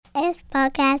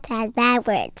podcast has bad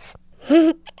words.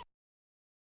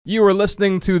 You are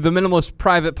listening to the Minimalist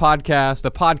Private Podcast,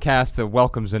 a podcast that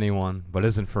welcomes anyone but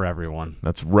isn't for everyone.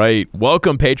 That's right.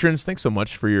 Welcome, patrons. Thanks so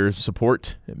much for your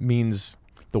support. It means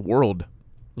the world.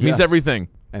 It means everything.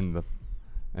 And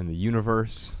the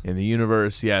universe. In the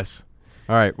universe, yes.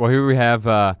 All right. Well, here we have,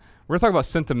 we're going to talk about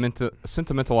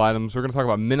sentimental items. We're going to talk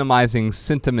about minimizing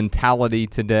sentimentality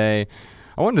today.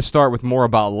 I wanted to start with more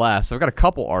about less. I've got a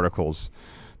couple articles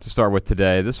to start with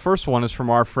today. This first one is from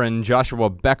our friend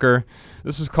Joshua Becker.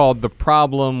 This is called The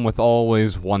Problem with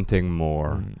Always Wanting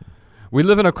More. We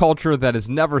live in a culture that is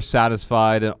never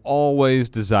satisfied and always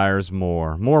desires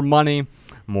more. More money,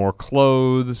 more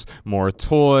clothes, more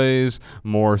toys,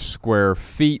 more square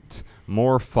feet,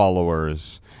 more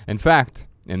followers. In fact,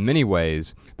 in many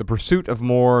ways, the pursuit of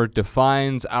more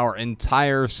defines our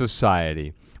entire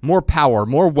society. More power,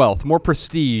 more wealth, more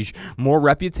prestige, more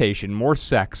reputation, more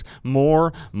sex,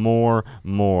 more.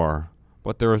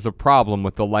 But there is a problem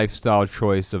with the lifestyle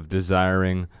choice of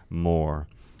desiring more.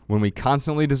 When we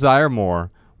constantly desire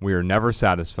more, we are never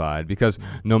satisfied because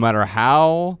no matter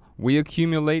how we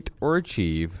accumulate or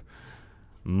achieve,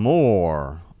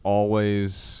 more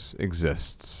always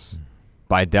exists.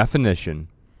 By definition,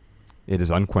 it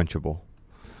is unquenchable.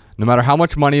 No matter how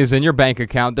much money is in your bank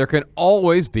account, there can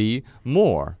always be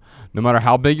more. No matter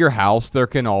how big your house, there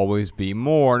can always be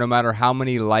more. No matter how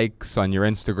many likes on your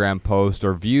Instagram post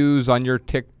or views on your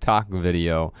TikTok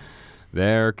video,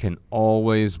 there can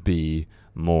always be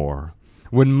more.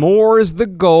 When more is the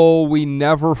goal, we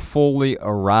never fully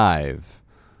arrive.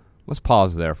 Let's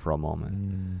pause there for a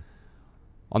moment.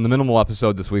 On the Minimal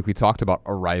episode this week, we talked about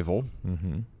arrival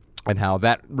and how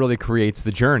that really creates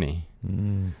the journey.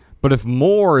 But if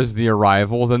more is the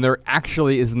arrival, then there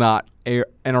actually is not an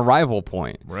arrival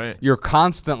point. Right. You're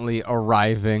constantly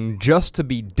arriving just to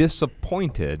be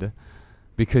disappointed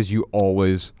because you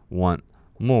always want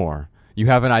more. You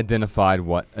haven't identified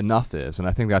what enough is. And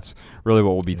I think that's really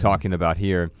what we'll be talking about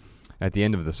here at the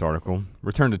end of this article.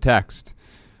 Return to text.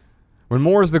 When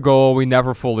more is the goal, we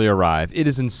never fully arrive. It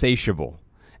is insatiable.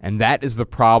 And that is the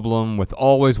problem with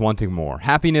always wanting more.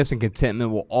 Happiness and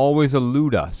contentment will always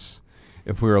elude us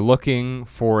if we are looking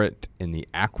for it in the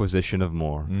acquisition of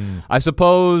more. I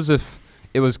suppose if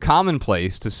it was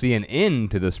commonplace to see an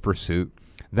end to this pursuit,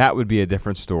 that would be a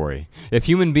different story. If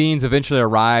human beings eventually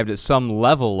arrived at some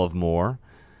level of more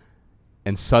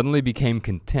and suddenly became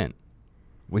content,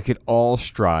 we could all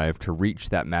strive to reach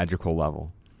that magical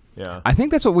level. Yeah. I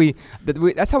think that's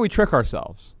that's how we trick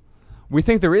ourselves. We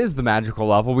think there is the magical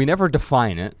level. We never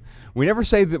define it. We never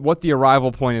say that what the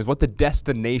arrival point is, what the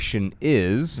destination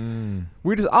is.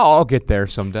 We just, I'll get there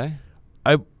someday.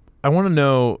 I want to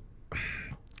know,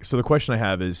 so the question I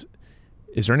have is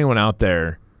there anyone out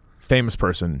there, famous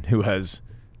person, who has,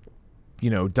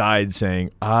 died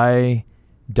saying, I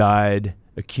died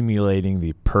accumulating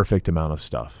the perfect amount of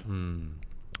stuff?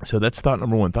 So that's thought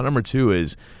number one. Thought number two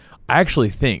is, I actually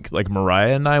think, like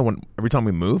Mariah and I, every time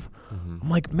we move, I'm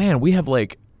like, man, we have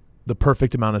like the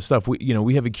perfect amount of stuff.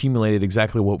 We have accumulated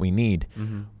exactly what we need,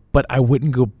 but I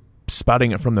wouldn't go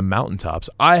spouting it from the mountaintops.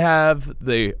 I have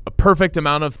a perfect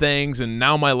amount of things, and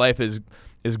now my life is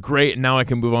great, and now I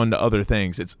can move on to other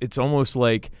things. It's almost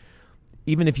like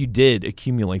even if you did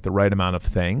accumulate the right amount of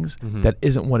things, that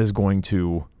isn't what is going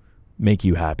to make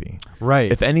you happy.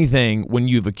 Right. If anything, when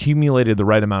you've accumulated the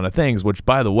right amount of things, which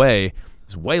by the way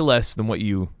is way less than what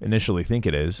you initially think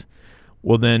it is,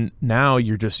 well then now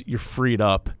you're freed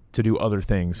up to do other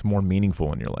things more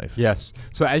meaningful in your life. Yes.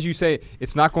 So as you say,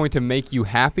 it's not going to make you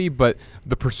happy, but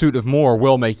the pursuit of more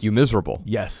will make you miserable.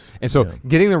 Yes. And so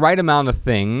getting the right amount of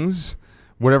things,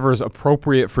 whatever is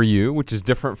appropriate for you, which is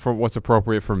different from what's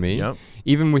appropriate for me. Yep.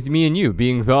 Even with me and you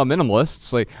being the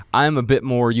minimalists, like I'm a bit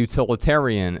more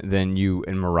utilitarian than you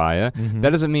and Mariah.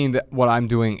 That doesn't mean that what I'm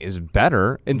doing is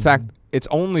better. In fact, it's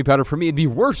only better for me. It'd be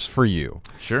worse for you.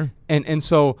 Sure. And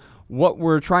so what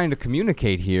we're trying to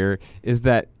communicate here is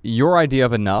that your idea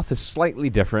of enough is slightly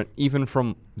different even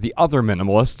from the other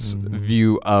minimalists'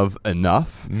 view of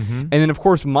enough. And then, of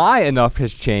course, my enough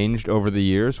has changed over the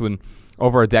years. When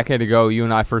over a decade ago, you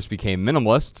and I first became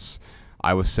minimalists,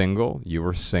 I was single, you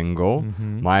were single.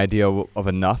 My idea of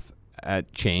enough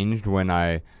changed when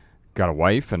I got a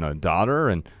wife and a daughter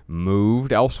and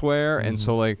moved elsewhere. And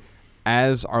so, like,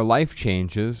 as our life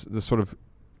changes, the sort of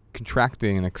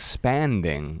contracting and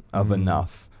expanding of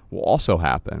enough will also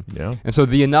happen. Yeah. And so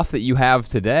the enough that you have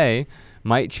today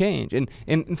might change. And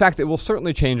in fact, it will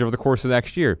certainly change over the course of the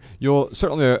next year. You'll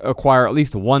certainly acquire at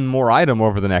least one more item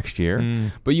over the next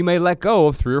year, but you may let go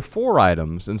of 3 or 4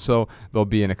 items. And so there'll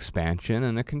be an expansion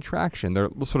and a contraction. They're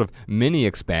sort of mini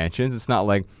expansions. It's not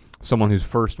like someone who's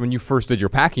when you first did your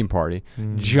packing party,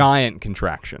 giant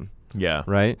contraction, Yeah.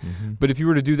 right? But if you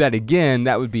were to do that again,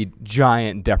 that would be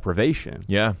giant deprivation.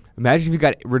 Yeah. Imagine if you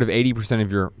got rid of 80%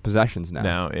 of your possessions now.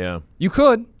 Now, yeah. You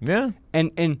could. Yeah.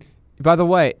 And by the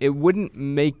way, it wouldn't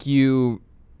make you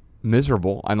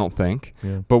miserable, I don't think.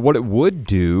 Yeah. But what it would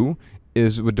do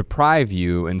is it would deprive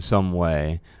you in some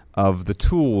way of the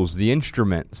tools, the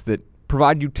instruments that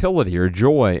provide utility or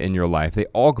joy in your life. They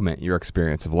augment your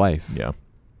experience of life. Yeah.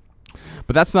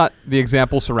 But that's not the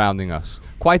example surrounding us.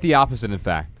 Quite the opposite, in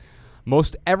fact.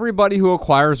 Most everybody who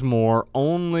acquires more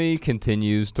only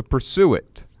continues to pursue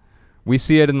it. We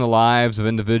see it in the lives of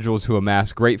individuals who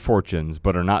amass great fortunes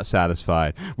but are not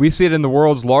satisfied. We see it in the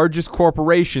world's largest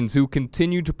corporations who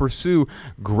continue to pursue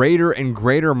greater and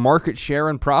greater market share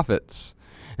and profits.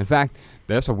 In fact,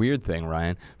 that's a weird thing,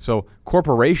 Ryan. So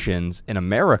corporations in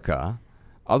America,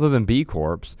 other than B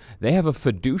Corps, they have a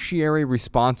fiduciary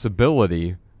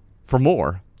responsibility for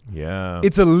more. Yeah.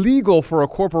 It's illegal for a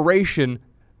corporation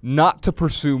not to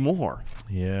pursue more.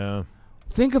 Yeah.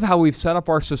 Think of how we've set up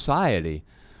our society.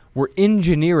 We're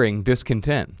engineering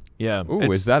discontent. Yeah. Ooh,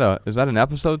 is that an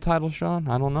episode title, Sean?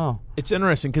 I don't know. It's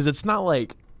interesting because it's not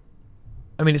like,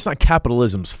 I mean, it's not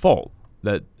capitalism's fault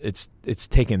that it's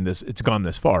gone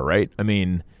this far, right? I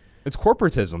mean, It's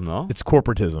corporatism, though. it's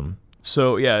corporatism.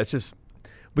 So yeah, it's just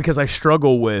because I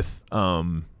struggle with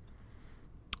the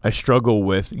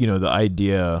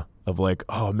idea of like,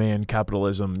 oh man,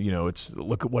 capitalism, it's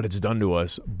look at what it's done to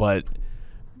us, but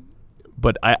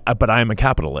I am a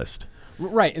capitalist.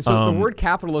 Right, and so the word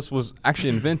capitalist was actually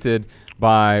invented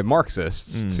by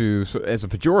Marxists as a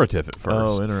pejorative at first.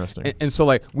 Oh, interesting. And so,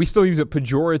 like, we still use it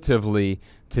pejoratively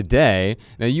today.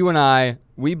 Now, you and I,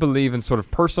 we believe in sort of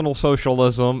personal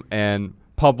socialism and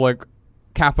public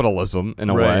capitalism in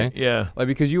a way. Yeah. Like,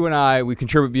 because you and I, we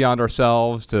contribute beyond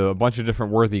ourselves to a bunch of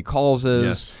different worthy causes.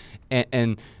 Yes.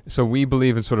 And so we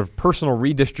believe in sort of personal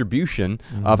redistribution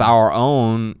of our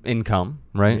own income,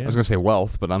 right? Yeah. I was going to say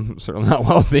wealth, but I'm certainly not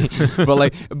wealthy.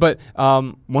 but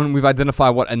when we've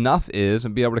identified what enough is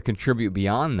and be able to contribute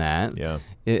beyond that,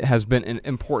 it has been an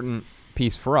important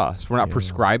piece for us. We're not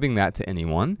prescribing that to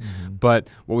anyone, but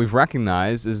what we've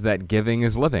recognized is that giving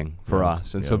is living for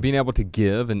us. And so being able to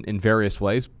give in various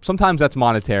ways, sometimes that's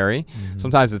monetary,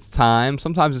 sometimes it's time,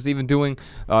 sometimes it's even doing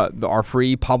our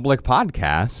free public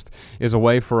podcast is a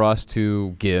way for us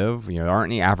to give. There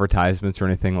aren't any advertisements or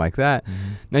anything like that.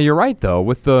 Now, you're right, though,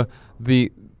 with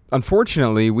the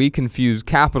unfortunately, we confuse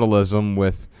capitalism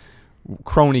with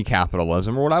crony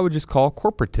capitalism, or what I would just call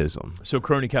corporatism. So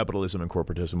crony capitalism and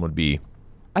corporatism would be,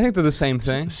 I think they're the same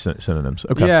thing. Synonyms.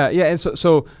 Okay. Yeah. And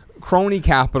so crony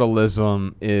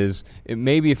capitalism is,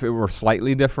 maybe if it were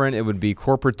slightly different, it would be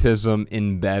corporatism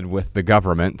in bed with the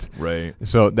government. Right.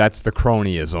 So that's the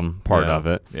cronyism part of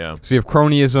it. Yeah. So you have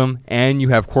cronyism and you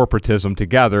have corporatism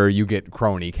together, you get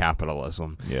crony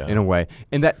capitalism in a way.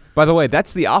 And that, by the way,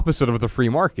 that's the opposite of the free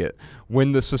market.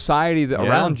 When the society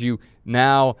around you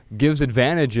now gives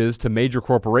advantages to major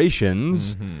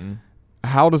corporations,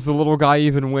 how does the little guy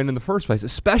even win in the first place?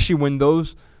 Especially when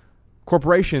those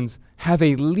corporations have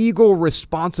a legal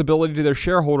responsibility to their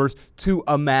shareholders to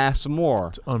amass more.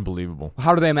 It's unbelievable.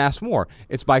 How do they amass more?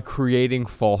 It's by creating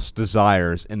false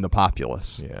desires in the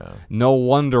populace. Yeah. No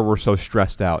wonder we're so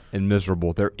stressed out and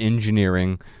miserable. They're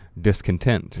engineering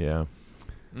discontent. Yeah.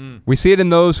 We see it in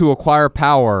those who acquire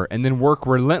power and then work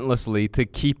relentlessly to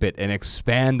keep it and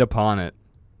expand upon it.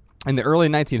 In the early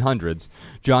 1900s,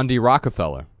 John D.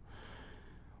 Rockefeller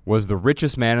was the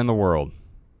richest man in the world.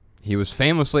 He was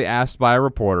famously asked by a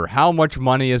reporter, "How much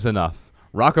money is enough?"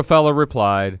 Rockefeller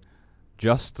replied,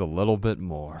 "Just a little bit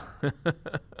more."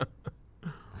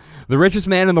 The richest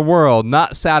man in the world,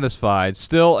 not satisfied,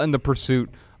 still in the pursuit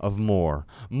of more.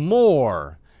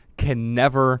 More can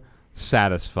never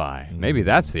satisfy. Maybe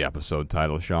that's the episode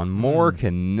title, Sean. More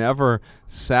can never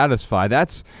satisfy.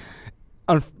 It's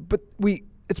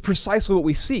precisely what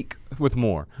we seek with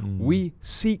more. We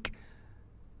seek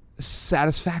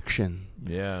satisfaction.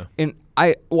 Yeah. And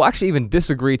I will actually even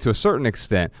disagree to a certain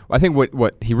extent. I think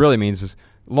what he really means is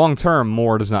long-term,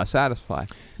 more does not satisfy.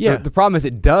 Yeah. The problem is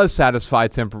it does satisfy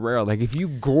temporarily. Like if you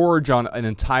gorge on an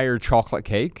entire chocolate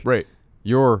cake, Right.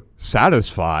 you're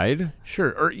satisfied. Sure.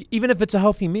 Or even if it's a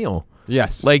healthy meal.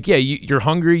 Yes. Like, yeah, you're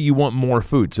hungry, you want more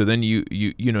food. So then you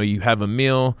have a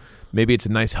meal, maybe it's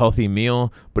a nice healthy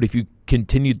meal, but if you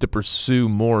continue to pursue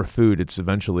more food, it's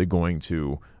eventually going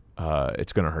to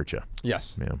hurt you.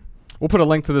 Yes. Yeah. We'll put a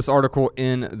link to this article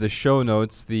in the show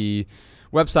notes. The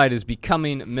website is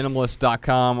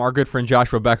becomingminimalist.com. Our good friend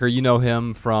Joshua Becker, you know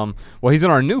him from, he's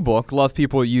in our new book, Love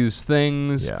People, Use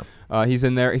Things. Yeah. He's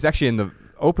in there. He's actually in the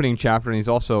opening chapter, and he's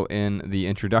also in the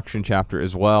introduction chapter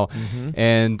as well.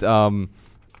 And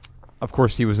of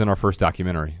course, he was in our first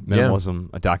documentary, Minimalism,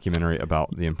 a documentary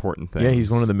about the important things. Yeah,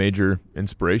 he's one of the major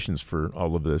inspirations for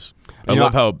all of this. I You know,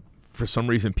 love how, for some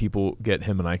reason, people get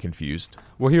him and I confused.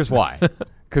 Well, here's why.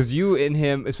 Because you and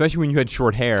him, especially when you had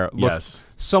short hair, looked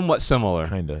somewhat similar.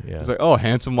 Kind of, yeah. It's like, oh,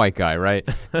 handsome white guy, right?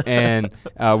 And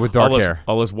with dark hair.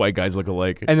 All us white guys look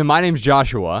alike. And then my name's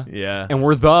Joshua. Yeah. And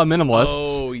we're the minimalists.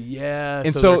 Oh, yeah.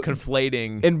 And so so- they're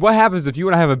conflating. And what happens if you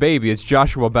and I have a baby? It's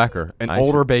Joshua Becker, an I see.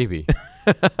 older baby.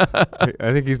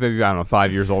 I think he's maybe, I don't know,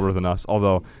 5 years older than us,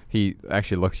 although he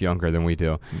actually looks younger than we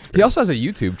do. He also has a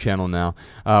YouTube channel now,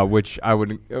 which I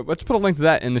would, let's put a link to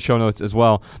that in the show notes as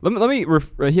well. Let me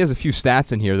he has a few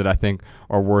stats in here that I think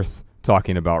are worth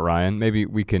talking about, Ryan. Maybe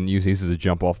we can use these as a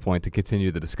jump-off point to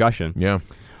continue the discussion. Yeah.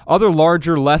 Other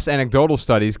larger, less anecdotal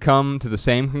studies come to the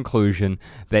same conclusion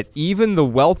that even the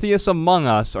wealthiest among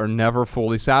us are never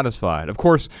fully satisfied. Of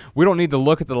course, we don't need to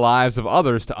look at the lives of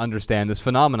others to understand this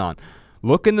phenomenon.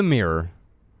 Look in the mirror.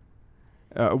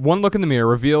 One look in the mirror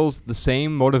reveals the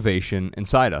same motivation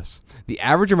inside us. The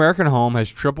average American home has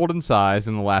tripled in size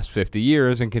in the last 50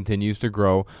 years and continues to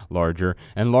grow larger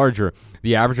and larger.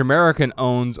 The average American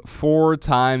owns 4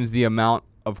 times the amount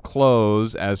of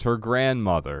clothes as her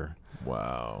grandmother.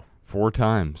 Wow. 4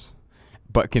 times.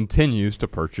 But continues to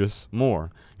purchase more.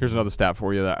 Here's another stat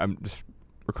for you that I'm just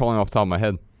recalling off the top of my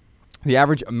head. The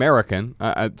average American,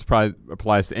 it probably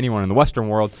applies to anyone in the Western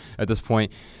world at this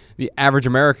point, the average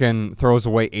American throws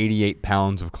away 88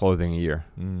 pounds of clothing a year.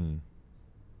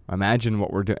 Imagine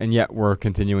what we're doing, and yet we're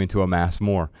continuing to amass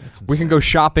more. We can go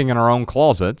shopping in our own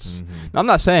closets. Now, I'm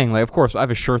not saying, like, of course, I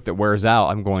have a shirt that wears out.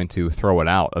 I'm going to throw it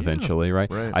out eventually,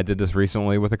 right? I did this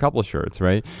recently with a couple of shirts,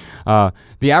 right?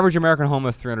 The average American home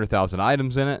has 300,000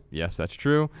 items in it. Yes, that's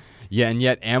true. Yeah, and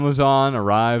yet Amazon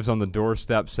arrives on the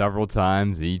doorstep several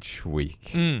times each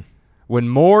week. When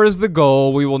more is the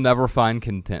goal, we will never find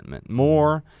contentment.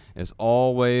 More is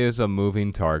always a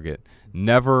moving target,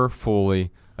 never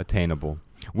fully attainable.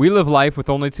 We live life with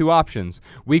only 2 options.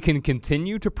 We can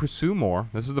continue to pursue more.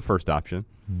 This is the first option.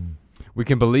 We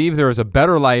can believe there is a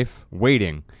better life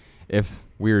waiting if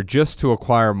we are just to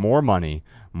acquire more money,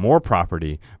 more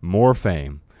property, more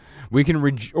fame. We can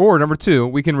or number 2,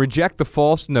 we can reject the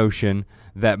false notion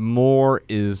that more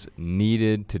is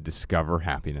needed to discover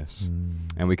happiness.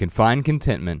 And we can find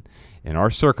contentment in our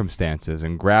circumstances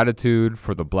and gratitude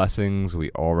for the blessings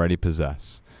we already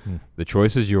possess. The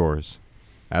choice is yours.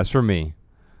 As for me,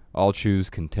 I'll choose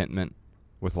contentment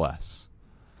with less.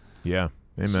 Yeah.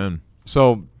 Amen.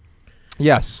 So,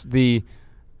 yes, the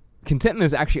contentment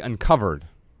is actually uncovered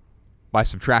by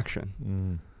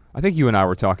subtraction. I think you and I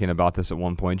were talking about this at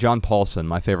one point. John Paulson,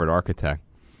 my favorite architect,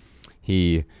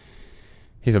 he's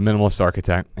a minimalist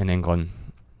architect in England,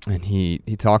 and he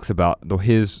talks about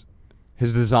his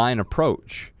design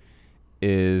approach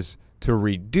is to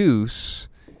reduce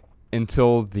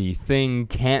until the thing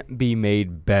can't be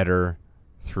made better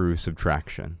through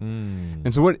subtraction.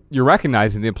 And so what you're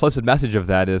recognizing, the implicit message of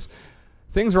that is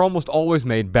things are almost always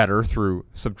made better through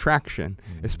subtraction,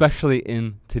 especially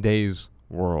in today's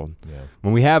world.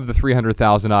 When we have the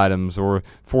 300,000 items or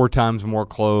 4 times more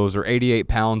clothes or 88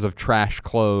 pounds of trash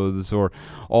clothes or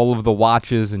all of the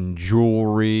watches and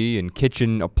jewelry and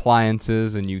kitchen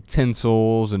appliances and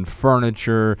utensils and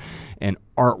furniture and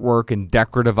artwork and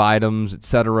decorative items,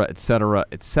 etc., etc.,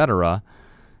 etc.,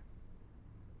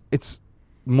 it's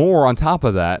more on top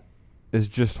of that is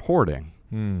just hoarding.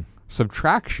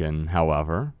 Subtraction,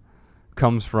 however,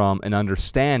 comes from an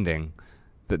understanding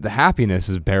that the happiness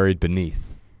is buried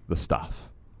beneath the stuff.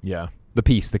 Yeah. The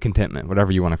peace, the contentment,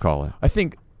 whatever you want to call it. I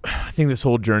think this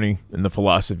whole journey and the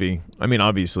philosophy, I mean,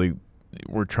 obviously,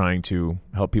 we're trying to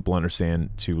help people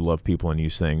understand to love people and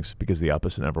use things because the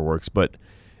opposite never works. But,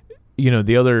 you know,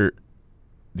 the other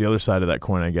side of that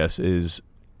coin, I guess, is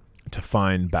to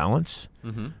find balance.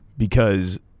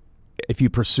 Because if you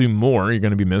pursue more, you're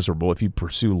going to be miserable. If you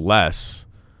pursue less,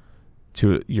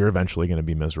 you're eventually going to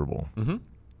be miserable.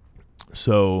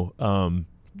 So,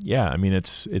 yeah, I mean,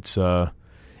 it's a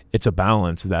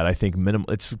balance that I think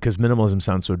it's because minimalism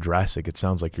sounds so drastic. It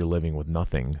sounds like you're living with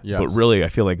nothing, but really, I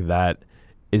feel like that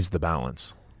is the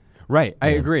balance. Right. I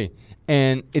agree.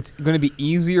 And it's going to be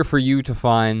easier for you to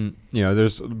find,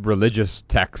 there's religious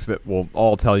texts that will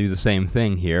all tell you the same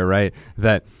thing here, right?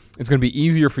 That it's going to be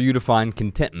easier for you to find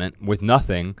contentment with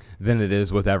nothing than it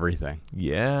is with everything.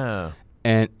 Yeah.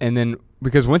 And then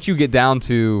because once you get down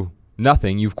to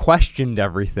nothing, you've questioned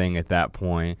everything at that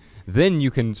point, then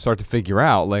you can start to figure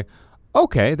out, like,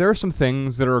 okay, there are some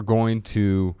things that are going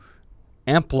to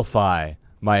amplify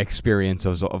my experience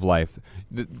of life.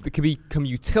 There can become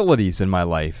utilities in my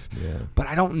life, but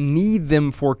I don't need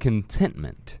them for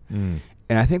contentment. And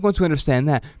I think once we understand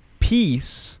that,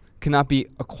 peace cannot be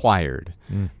acquired.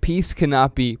 Peace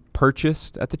cannot be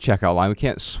purchased at the checkout line. We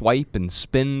can't swipe and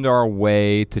spend our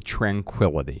way to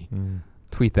tranquility.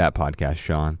 Tweet that podcast,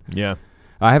 Sean. Yeah.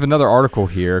 I have another article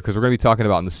here because we're going to be talking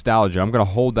about nostalgia. I'm going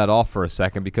to hold that off for a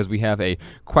second because we have a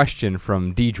question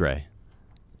from Deidre.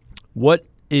 What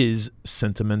is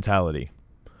sentimentality?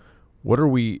 What are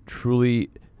we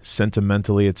truly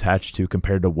sentimentally attached to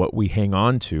compared to what we hang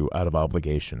on to out of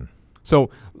obligation? So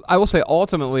I will say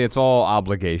ultimately it's all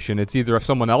obligation. It's either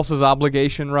someone else's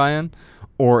obligation, Ryan,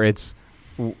 or it's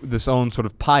this own sort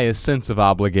of pious sense of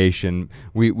obligation.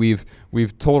 We've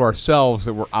told ourselves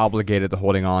that we're obligated to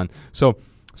holding on. So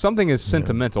something is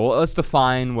sentimental. Well, let's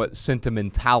define what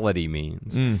sentimentality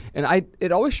means. And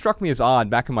it always struck me as odd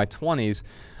back in my 20s.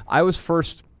 I was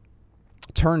first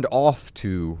turned off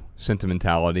to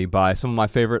sentimentality by some of my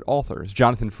favorite authors,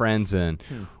 Jonathan Franzen,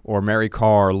 or Mary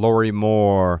Karr, Lori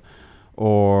Moore,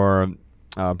 or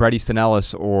Bret Easton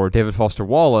Ellis, or David Foster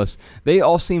Wallace. They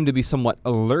all seem to be somewhat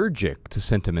allergic to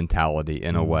sentimentality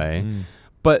in a way,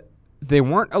 but they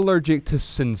weren't allergic to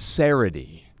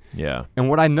sincerity. Yeah. And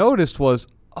what I noticed was,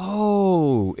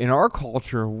 in our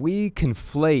culture, we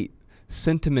conflate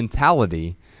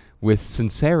sentimentality with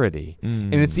sincerity.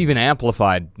 And it's even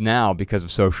amplified now because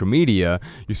of social media.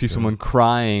 You see someone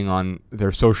crying on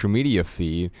their social media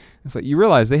feed. It's like you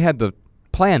realize they had to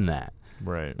plan that.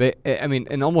 Right.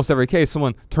 In almost every case,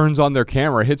 someone turns on their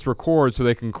camera, hits record so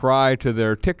they can cry to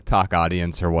their TikTok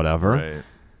audience or whatever. Right.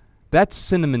 That's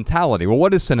sentimentality. Well,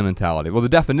 what is sentimentality? Well, the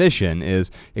definition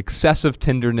is excessive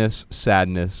tenderness,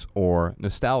 sadness, or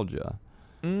nostalgia.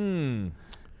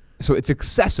 So it's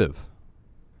excessive.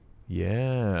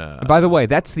 Yeah. And by the way,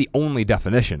 that's the only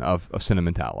definition of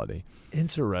sentimentality.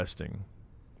 Interesting.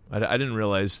 I didn't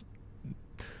realize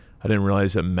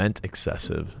it meant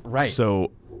excessive. Right.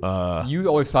 So you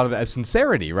always thought of it as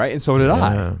sincerity, right? And so did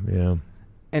I. Yeah.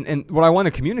 And what I want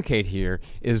to communicate here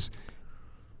is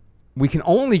we can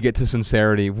only get to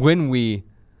sincerity when we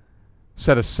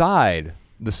set aside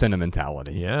the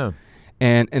sentimentality. Yeah.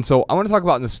 And so I want to talk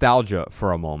about nostalgia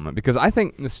for a moment because I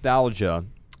think nostalgia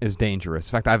is dangerous.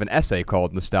 In fact, I have an essay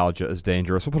called Nostalgia is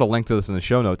Dangerous. We'll put a link to this in the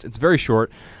show notes. It's very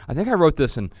short. I think I wrote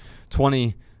this in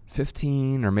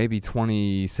 2015 or maybe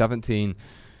 2017,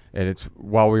 and it's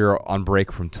while we were on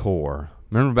break from tour.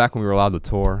 Remember back when we were allowed to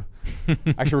tour?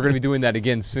 Actually, we're going to be doing that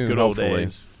again soon, Good old hopefully.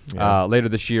 days. Yeah. Later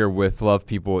this year with Love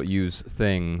People Use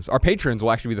Things. Our patrons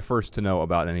will actually be the first to know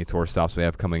about any tour stops we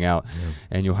have coming out,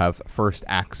 and you'll have first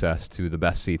access to the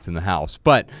best seats in the house.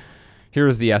 But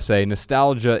here's the essay,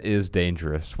 Nostalgia is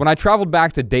Dangerous. When I traveled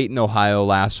back to Dayton, Ohio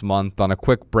last month on a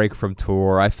quick break from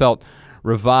tour, I felt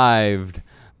revived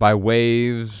by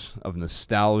waves of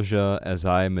nostalgia as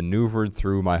I maneuvered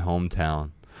through my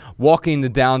hometown. Walking the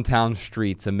downtown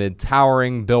streets amid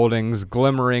towering buildings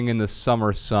glimmering in the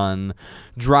summer sun,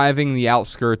 driving the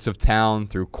outskirts of town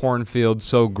through cornfields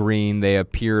so green they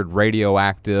appeared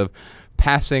radioactive,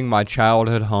 passing my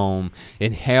childhood home,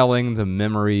 inhaling the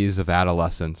memories of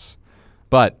adolescence.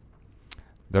 But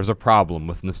there's a problem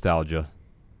with nostalgia.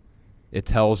 It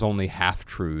tells only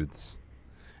half-truths,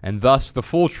 and thus the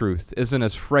full truth isn't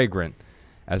as fragrant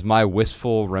as my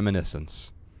wistful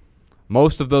reminiscence.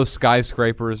 Most of those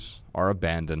skyscrapers are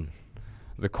abandoned.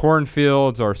 The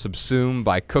cornfields are subsumed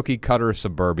by cookie-cutter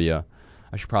suburbia.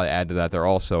 I should probably add to that, they're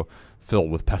also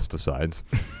filled with pesticides.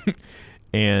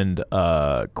 And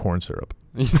corn syrup.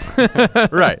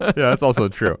 Right. Yeah, that's also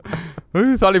true.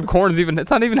 Who thought even corn is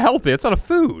it's not even healthy. It's not a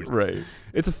food. Right.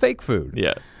 It's a fake food.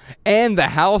 Yeah. And the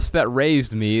house that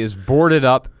raised me is boarded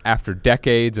up after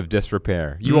decades of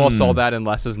disrepair. You all saw that in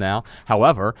Less's Now.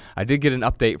 However, I did get an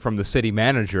update from the city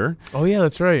manager. Oh, yeah,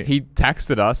 that's right. He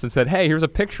texted us and said, hey, here's a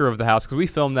picture of the house. Because we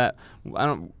filmed that,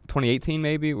 2018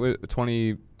 maybe,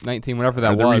 2019, whatever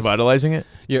that was. They're revitalizing it?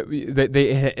 Yeah,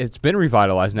 it's been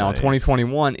revitalized now. Nice. In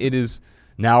 2021, it is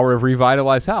now a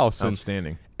revitalized house.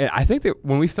 Outstanding. And I think that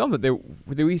when we filmed it,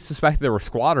 we suspected there were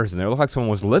squatters in there. It looked like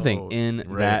someone was living in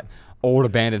that old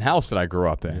abandoned house that I grew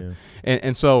up in. Yeah.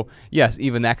 And so, yes,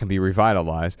 even that can be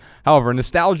revitalized. However,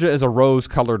 nostalgia is a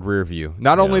rose-colored rear view.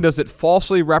 Not only does it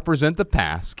falsely represent the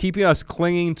past, keeping us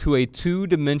clinging to a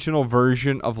two-dimensional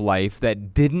version of life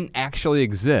that didn't actually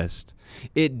exist,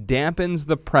 it dampens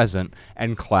the present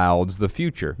and clouds the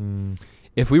future.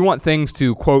 If we want things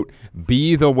to, quote,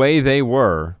 be the way they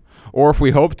were, or if we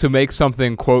hope to make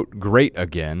something, quote, great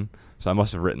again, So I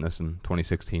must have written this in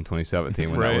 2016,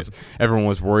 2017 when Right. everyone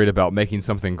was worried about making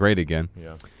something great again.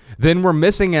 Yeah. Then we're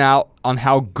missing out on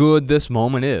how good this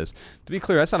moment is. To be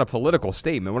clear, that's not a political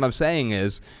statement. What I'm saying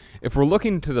is, if we're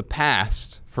looking to the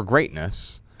past for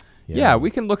greatness, yeah, we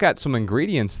can look at some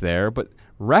ingredients there, but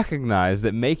recognize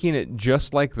that making it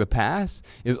just like the past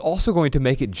is also going to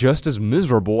make it just as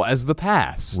miserable as the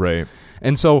past. Right.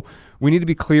 And so we need to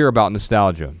be clear about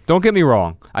nostalgia. Don't get me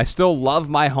wrong. I still love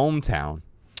my hometown,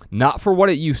 not for what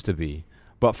it used to be,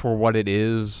 but for what it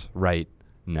is right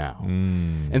now.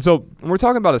 And so when we're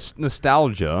talking about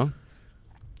nostalgia,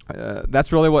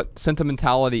 that's really what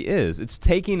sentimentality is. It's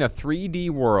taking a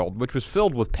 3D world, which was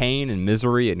filled with pain and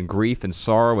misery and grief and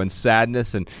sorrow and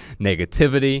sadness and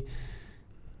negativity,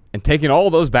 and taking all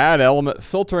those bad elements,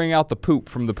 filtering out the poop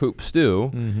from the poop stew,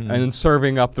 and then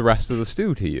serving up the rest of the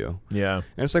stew to you. Yeah.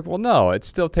 And it's like, well, no, it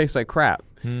still tastes like crap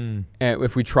and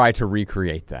if we try to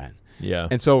recreate that. Yeah.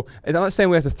 And so I'm not saying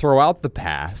we have to throw out the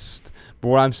past, but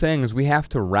what I'm saying is we have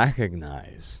to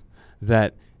recognize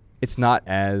that it's not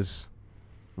as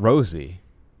rosy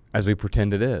as we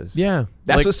pretend it is. Yeah.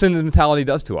 That's what sentimentality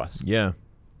does to us. Yeah.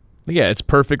 Yeah, it's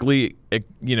perfectly,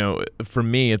 for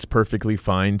me, it's perfectly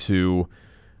fine to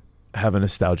have a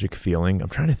nostalgic feeling. I'm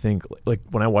trying to think, like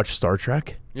when I watch Star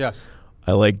Trek, Yes.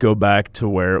 I go back to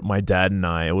where my dad and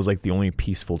I, it was like the only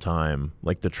peaceful time,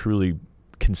 like the truly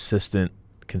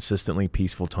consistently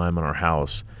peaceful time in our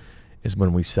house is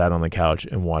when we sat on the couch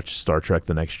and watched Star Trek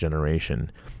The Next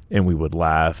Generation, and we would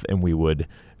laugh and we would,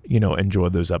 enjoy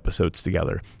those episodes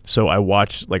together. So I'll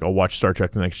watch Star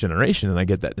Trek The Next Generation and I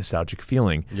get that nostalgic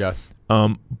feeling. Yes.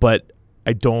 But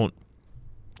I don't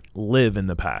live in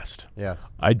the past. Yes.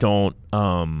 I don't,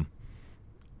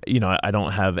 I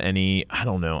don't have any, I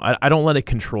don't know. I don't let it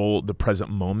control the present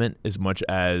moment as much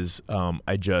as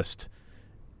I just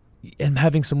am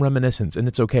having some reminiscence, and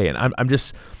it's okay. And I'm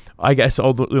just, I guess the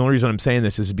only reason I'm saying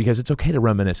this is because it's okay to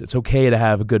reminisce. It's okay to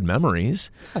have good memories.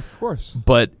 Yeah, of course.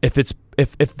 But if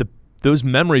those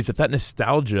memories, if that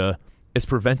nostalgia is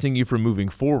preventing you from moving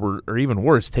forward, or even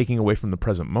worse, taking away from the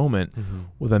present moment,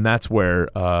 well, then that's where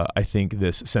I think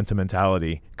this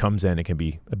sentimentality comes in. It can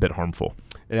be a bit harmful.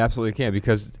 It absolutely can,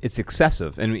 because it's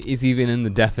excessive, and it's even in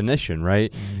the definition,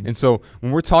 right? And so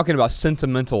when we're talking about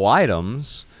sentimental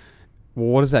items, well,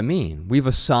 what does that mean? We've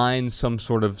assigned some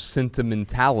sort of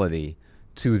sentimentality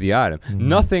to the item.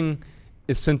 Nothing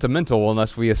is sentimental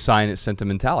unless we assign it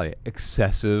sentimentality.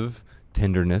 Excessive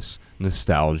tenderness,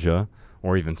 nostalgia,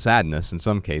 or even sadness in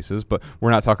some cases, but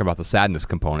we're not talking about the sadness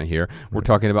component here. We're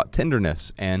talking about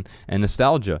tenderness and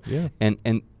nostalgia. Yeah. And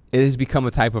it has become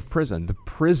a type of prison. The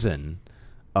prison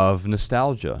of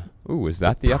nostalgia. Ooh, is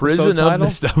that the Prison episode of title?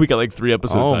 Nostalgia. We got like 3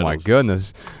 episode titles. Oh my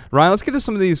goodness. Ryan, let's get to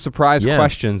some of these surprise Yeah.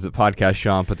 questions that Podcast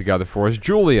Sean put together for us.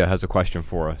 Julia has a question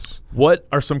for us. What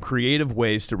are some creative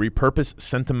ways to repurpose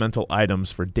sentimental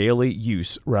items for daily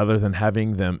use rather than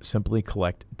having them simply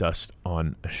collect dust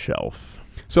on a shelf?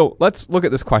 So let's look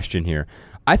at this question here.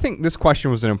 I think this question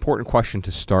was an important question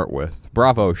to start with.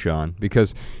 Bravo, Sean,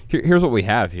 because here's what we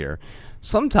have here.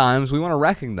 Sometimes we want to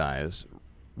recognize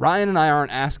Ryan and I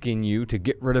aren't asking you to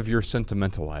get rid of your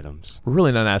sentimental items. We're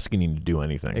really not asking you to do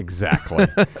anything. Exactly.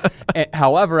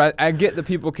 However, I get that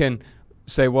people can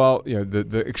say, well,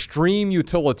 the extreme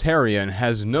utilitarian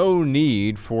has no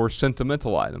need for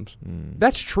sentimental items.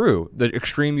 That's true, the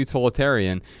extreme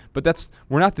utilitarian, but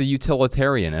we're not the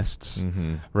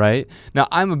utilitarianists, right? Now,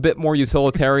 I'm a bit more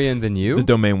utilitarian than you. The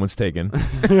domain was taken.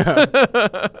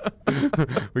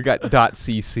 We got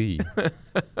 .cc,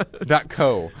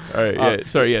 .co. All right. Yeah.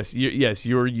 Sorry. Yes.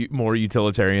 You're more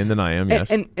utilitarian than I am.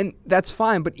 Yes. And that's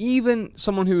fine. But even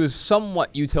someone who is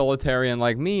somewhat utilitarian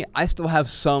like me, I still have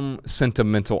some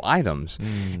sentimental items.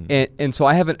 And so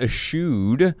I haven't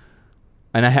eschewed,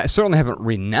 and I certainly haven't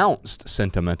renounced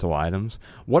sentimental items.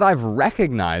 What I've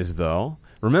recognized, though,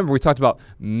 remember we talked about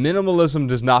minimalism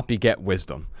does not beget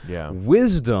wisdom. Yeah.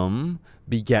 Wisdom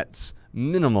begets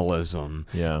minimalism.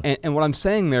 Yeah. And what I'm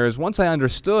saying there is, once I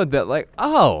understood that,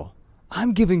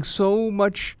 I'm giving so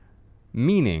much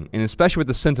meaning, and especially with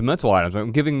the sentimental items,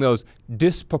 I'm giving those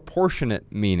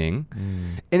disproportionate meaning,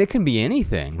 and it can be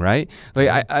anything, right?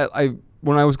 Like I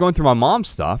when I was going through my mom's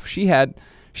stuff,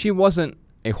 she wasn't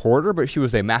a hoarder, but she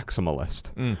was a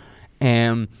maximalist,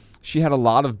 and she had a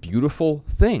lot of beautiful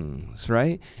things,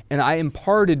 right? And I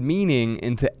imparted meaning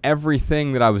into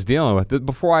everything that I was dealing with.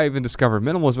 Before I even discovered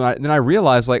minimalism, then I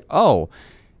realized,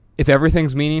 if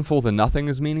everything's meaningful, then nothing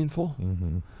is meaningful.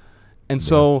 And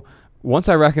so once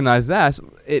I recognized that,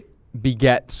 it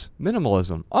begets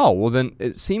minimalism. Oh, well, then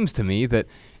it seems to me that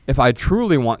if I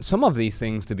truly want some of these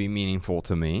things to be meaningful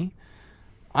to me,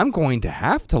 I'm going to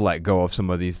have to let go of some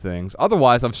of these things.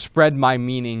 Otherwise, I've spread my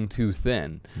meaning too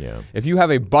thin. Yeah. If you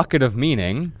have a bucket of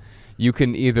meaning, you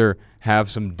can either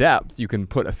have some depth, you can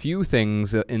put a few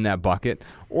things in that bucket,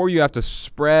 or you have to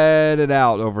spread it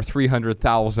out over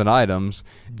 300,000 items,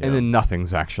 and then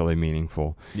nothing's actually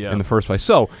meaningful in the first place.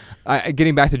 So,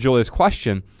 getting back to Julia's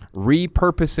question,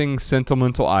 repurposing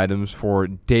sentimental items for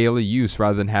daily use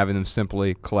rather than having them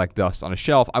simply collect dust on a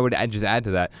shelf, I would just add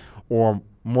to that, or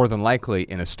more than likely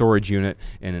in a storage unit,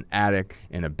 in an attic,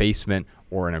 in a basement,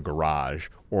 or in a garage,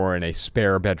 or in a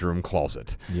spare bedroom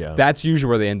closet. Yeah. That's usually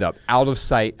where they end up, out of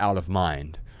sight, out of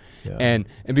mind. Yeah. And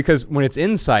because when it's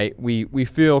in sight, we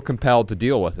feel compelled to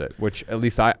deal with it, which at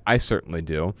least I certainly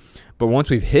do. But once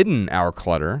we've hidden our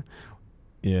clutter,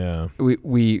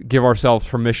 we give ourselves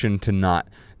permission to not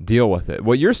deal with it.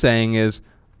 What you're saying is,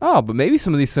 but maybe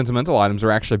some of these sentimental items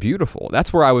are actually beautiful.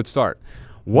 That's where I would start.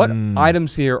 What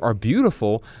items here are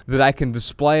beautiful that I can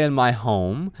display in my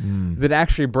home that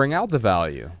actually bring out the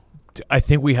value? I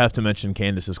think we have to mention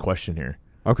Candace's question here.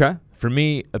 Okay. For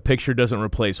me, a picture doesn't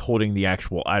replace holding the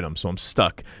actual item, so I'm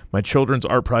stuck. My children's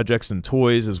art projects and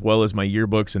toys, as well as my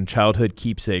yearbooks and childhood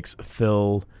keepsakes,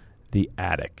 fill the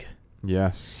attic.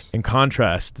 Yes. In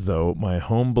contrast, though, my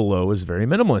home below is very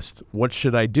minimalist. What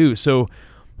should I do? So,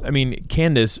 I mean,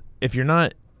 Candace, if you're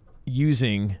not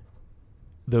using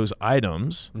those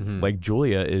items like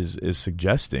Julia is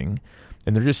suggesting,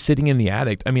 and they're just sitting in the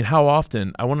attic, I mean, how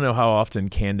often, I want to know how often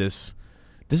Candace,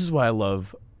 this is why I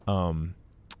love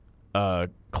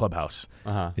Clubhouse,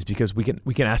 is because we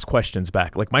can ask questions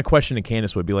back. Like my question to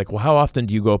Candace would be like, well, how often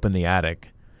do you go up in the attic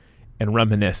and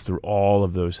reminisce through all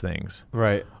of those things?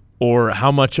 Right. Or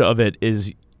how much of it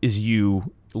is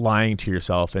you lying to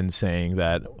yourself and saying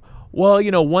that, well,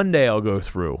 one day I'll go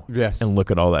through and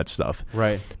look at all that stuff.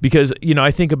 Right. Because,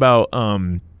 I think about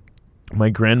my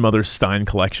grandmother's Stein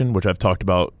collection, which I've talked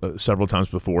about several times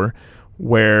before,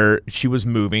 where she was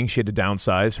moving. She had to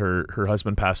downsize. Her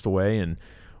husband passed away, and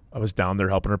I was down there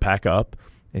helping her pack up.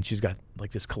 And she's got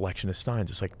like this collection of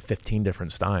Steins. It's like 15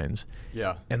 different Steins.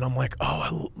 Yeah. And I'm like, I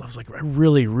was like, I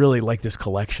really, really like this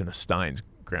collection of Steins,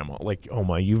 Grandma. Like, oh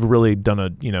my, you've really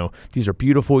done these are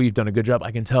beautiful. You've done a good job.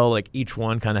 I can tell like each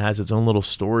one kind of has its own little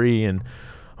story. And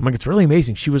I'm like, it's really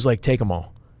amazing. She was like, take them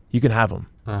all. You can have them.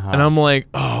 And I'm like,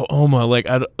 oh my,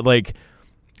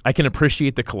 I can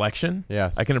appreciate the collection.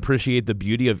 Yes. I can appreciate the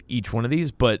beauty of each one of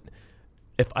these, but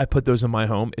if I put those in my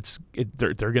home,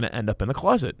 they're going to end up in the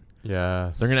closet.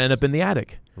 Yeah, they're going to end up in the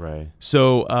attic. Right.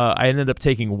 So I ended up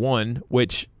taking one,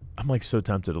 which I'm like so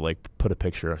tempted to like put a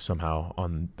picture somehow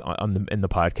in the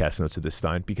podcast notes of this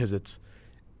Stein, because it's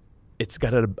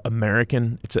got an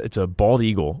American. It's a bald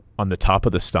eagle on the top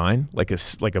of the Stein, like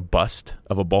a bust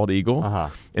of a bald eagle,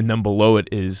 and then below it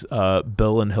is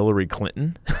Bill and Hillary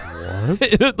Clinton.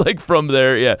 What? Like from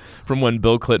when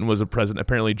Bill Clinton was a president.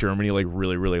 Apparently, Germany like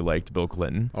really really liked Bill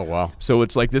Clinton. Oh wow! So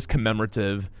it's like this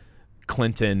commemorative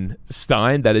Clinton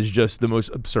Stein that is just the most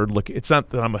absurd look. It's not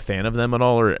that I'm a fan of them at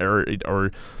all,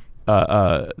 or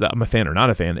that I'm a fan or not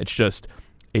a fan. It's just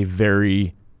a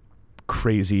very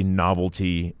crazy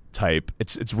novelty type.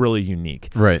 It's really unique.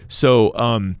 Right. So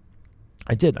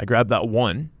I grabbed that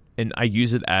one and I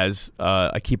use it as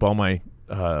I keep all my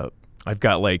I've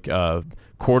got like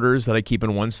quarters that I keep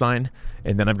in one Stein,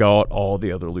 and then I've got all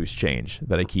the other loose change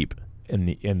that I keep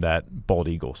in that bald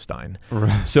eagle Stein.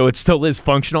 Right. So it still is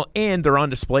functional, and they're on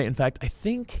display. In fact, I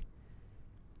think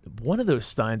one of those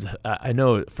Steins I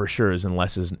know for sure is in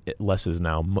Les's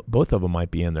now. Both of them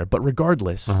might be in there, but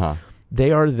regardless,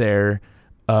 they are there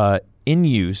in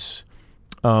use,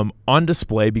 on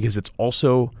display, because it's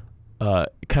also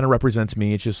it kind of represents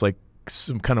me. It's just like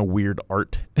some kind of weird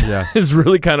art. Yes. Is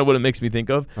really kind of what it makes me think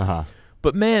of.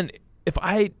 But man, if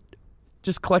I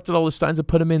just collected all the Steins and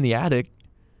put them in the attic,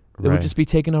 it would just be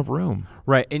taking up room.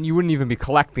 Right, and you wouldn't even be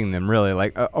collecting them, really.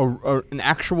 Like an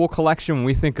actual collection, when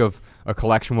we think of a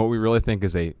collection, what we really think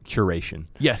is a curation.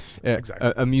 Yes,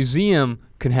 exactly. A museum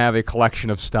can have a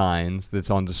collection of Steins that's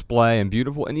on display and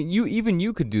beautiful, and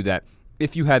you could do that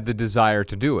if you had the desire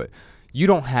to do it. You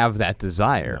don't have that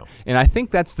desire. No. And I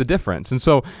think that's the difference. And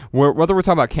so whether we're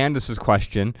talking about Candace's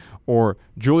question or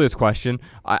Julia's question,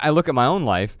 I look at my own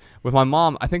life. With my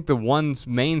mom, I think the one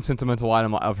main sentimental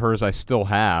item of hers I still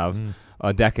have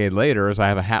a decade later is I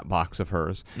have a hat box of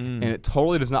hers. And it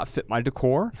totally does not fit my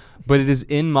decor, but it is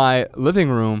in my living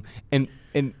room, and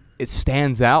it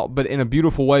stands out, but in a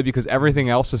beautiful way, because everything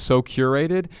else is so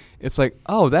curated. It's like,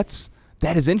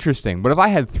 that is interesting. But if I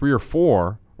had 3 or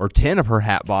 4 or 10 of her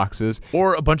hat boxes.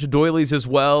 Or a bunch of doilies as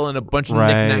well, and a bunch of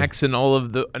Right. knickknacks and all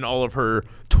of her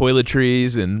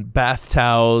toiletries and bath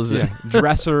towels and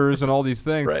Dressers and all these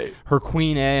things. Right. Her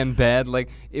Queen Anne bed, like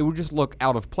it would just look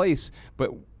out of place. But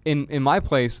in my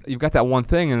place, you've got that one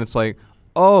thing, and it's like,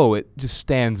 oh, it just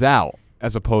stands out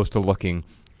as opposed to looking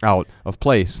out of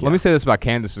place. Let me say this about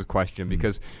Candace's question,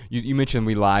 because you mentioned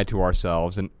we lie to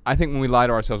ourselves, and I think when we lie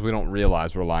to ourselves, we don't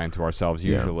realize we're lying to ourselves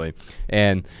usually.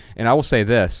 And I will say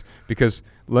this, because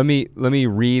let me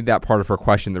read that part of her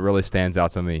question that really stands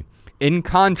out to me. In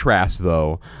contrast,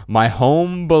 though, my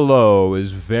home below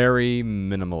is very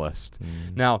minimalist.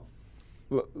 Now,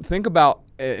 think about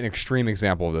an extreme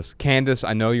example of this. Candace,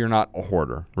 I know you're not a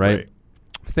hoarder, right?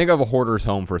 Think of a hoarder's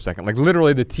home for a second, like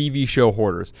literally the TV show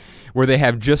Hoarders, where they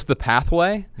have just the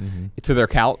pathway to their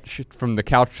couch, from the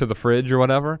couch to the fridge or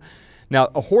whatever. Now,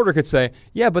 a hoarder could say,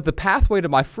 yeah, but the pathway to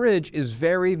my fridge is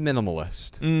very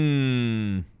minimalist.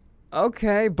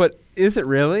 Okay, but is it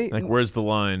really? Like, where's the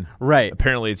line? Right.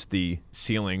 Apparently, it's the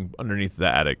ceiling underneath the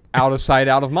attic. Out of sight,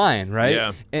 out of mind, right?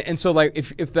 Yeah. And so, like,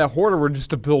 if that hoarder were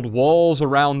just to build walls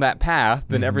around that path,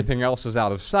 then everything else is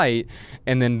out of sight,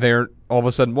 and then they're all of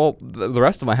a sudden, well, the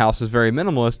rest of my house is very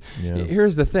minimalist. Yeah.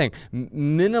 Here's the thing.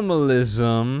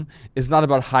 Minimalism is not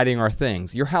about hiding our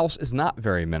things. Your house is not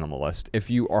very minimalist if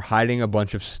you are hiding a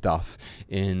bunch of stuff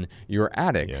in your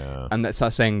attic. Yeah. And that's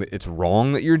not saying that it's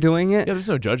wrong that you're doing it. Yeah, there's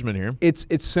no judgment here. It's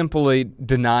simply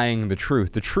denying the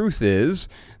truth. The truth is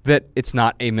that it's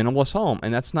not a minimalist home,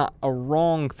 and that's not a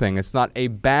wrong thing. It's not a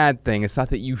bad thing. It's not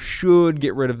that you should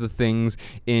get rid of the things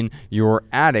in your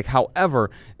attic.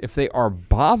 However, if they are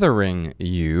bothering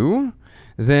you,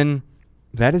 then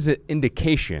that is an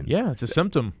indication. Yeah, it's a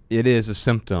symptom. It is a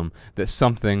symptom that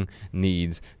something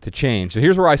needs to change. So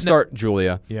here's where I start,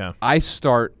 Julia. Yeah. I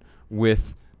start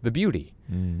with the beauty.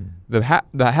 The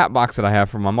hat box that I have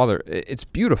from my mother, it's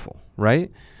beautiful,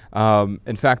 right?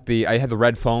 In fact, I had the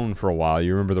red phone for a while.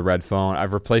 You remember the red phone?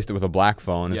 I've replaced it with a black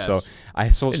phone. Yes. So I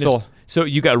still. So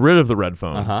you got rid of the red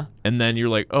phone, Uh-huh. and then you're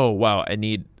like, oh wow, I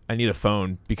need a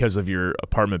phone because of your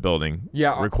apartment building.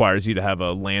 Yeah. Requires you to have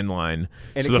a landline.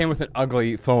 And So it came with an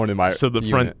ugly phone in my. so the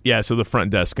unit. front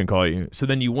front desk can call you. So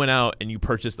then you went out and you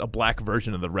purchased a black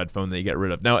version of the red phone that you got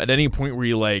rid of. Now, at any point were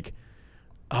you like,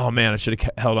 oh man, I should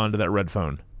have held on to that red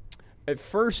phone? At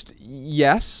first,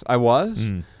 yes, I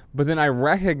was, but then I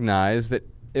recognized that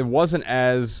it wasn't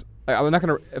as. I'm not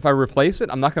gonna. If I replace it,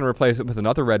 I'm not gonna replace it with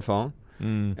another red phone.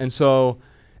 And so,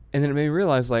 and then it made me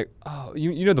realize, like, oh,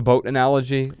 you know the boat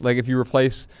analogy. Like, if you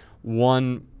replace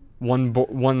one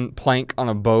plank on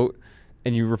a boat,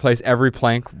 and you replace every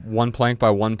plank, one plank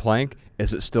by one plank,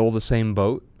 is it still the same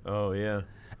boat? Oh yeah.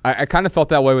 I kind of felt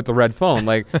that way with the red phone.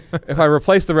 Like, if I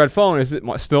replace the red phone, is it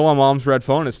still my mom's red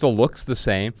phone? It still looks the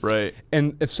same. Right.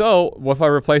 And if so, what if I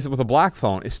replace it with a black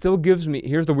phone? It still gives me,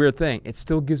 here's the weird thing, it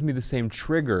still gives me the same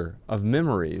trigger of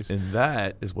memories. And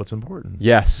that is what's important.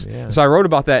 Yes. Yeah. So I wrote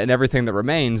about that in Everything That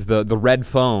Remains, the red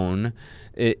phone.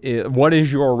 What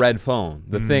is your red phone?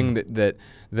 The thing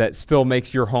that still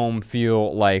makes your home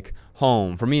feel like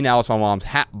home. For me now, it's my mom's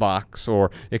hat box,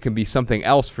 or it can be something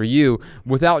else for you,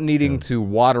 without needing to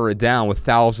water it down with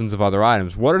thousands of other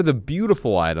items. What are the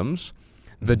beautiful items,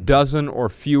 the dozen or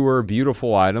fewer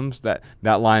beautiful items? That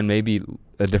line may be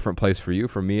a different place for you.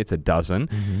 For me, it's a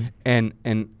dozen.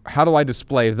 And how do I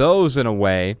display those in a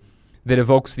way that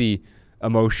evokes the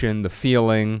emotion, the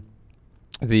feeling,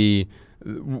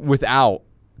 without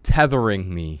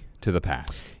tethering me to the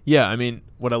past? Yeah, I mean,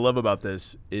 what I love about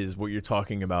this is what you're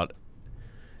talking about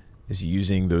is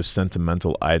using those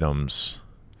sentimental items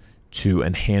to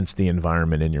enhance the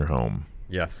environment in your home.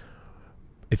 Yes.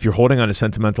 If you're holding on to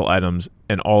sentimental items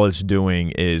and all it's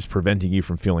doing is preventing you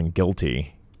from feeling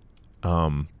guilty, I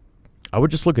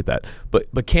would just look at that.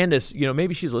 But Candace,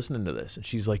 maybe she's listening to this and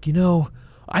she's like,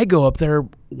 I go up there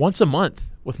once a month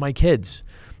with my kids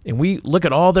and we look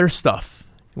at all their stuff.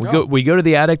 We go to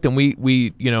the attic and we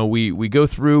go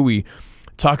through, we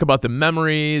talk about the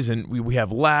memories and we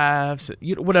have laughs,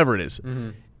 whatever it is.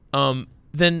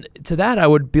 Then to that I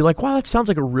would be like, wow, that sounds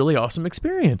like a really awesome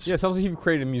experience. Yeah, it sounds like you've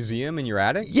created a museum in your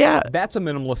attic. Yeah. That's a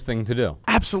minimalist thing to do.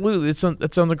 Absolutely.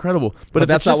 That sounds incredible. But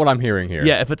That's not what I'm hearing here.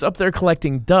 Yeah, if it's up there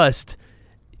collecting dust,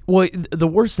 well, the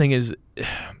worst thing is,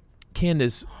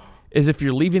 Candace, is if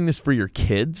you're leaving this for your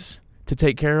kids to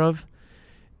take care of,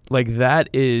 like that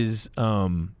is, I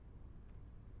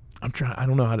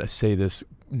don't know how to say this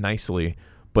nicely,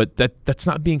 but that's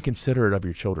not being considerate of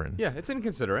your children. Yeah, it's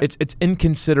inconsiderate. It's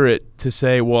inconsiderate to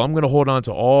say, well, I'm going to hold on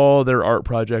to all their art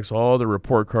projects, all their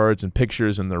report cards and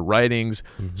pictures and their writings.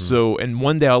 So, and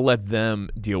one day I'll let them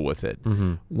deal with it.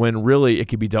 When really it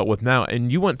could be dealt with now.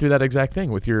 And you went through that exact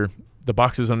thing with your the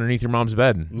boxes underneath your mom's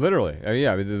bed. Literally.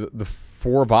 Yeah, the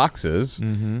 4 boxes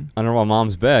Mm-hmm. under my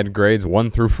mom's bed, grades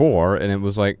 1 through 4, and it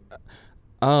was like,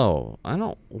 oh, I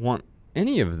don't want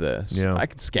any of this. Yeah. I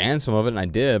could scan some of it, and I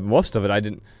did. Most of it, I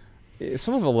didn't.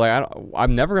 Some of it, like,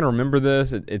 I'm never going to remember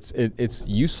this. It's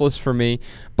useless for me.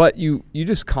 But you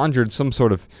just conjured some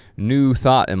sort of new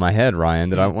thought in my head,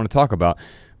 Ryan, that I want to talk about.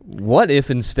 What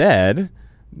if instead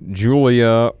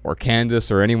Julia or Candace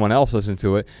or anyone else listening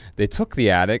to it, they took the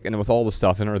attic and with all the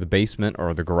stuff in it, or the basement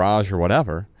or the garage or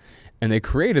whatever, and they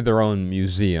created their own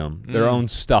museum, their own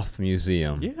stuff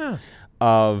museum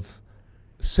of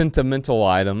sentimental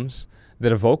items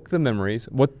that evoke the memories.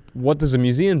 What does a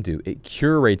museum do? It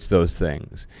curates those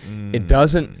things. It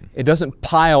doesn't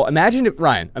pile. Imagine if,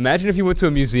 Ryan, if you went to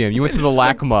a museum, you went to the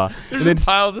LACMA, There's and then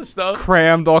piles of stuff.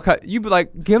 crammed all kinds. You'd be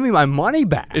like, give me my money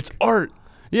back. It's art.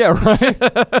 Yeah,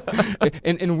 right.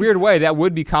 In a weird way, that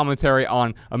would be commentary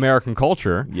on American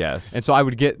culture. Yes. And so I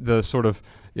would get the sort of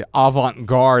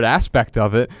avant-garde aspect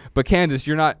of it. But Candace,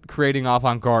 you're not creating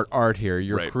avant-garde art here.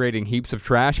 You're creating heaps of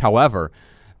trash. However,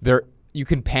 you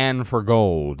can pan for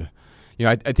gold. You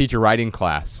know, I teach a writing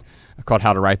class called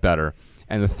How to Write Better.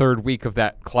 And the third week of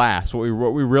that class, what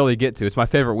we really get to, it's my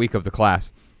favorite week of the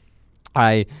class.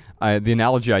 The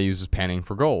analogy I use is panning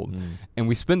for gold. And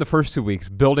we spend the first 2 weeks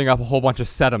building up a whole bunch of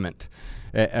sediment,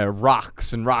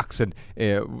 rocks and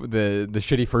the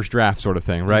shitty first draft sort of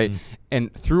thing, right?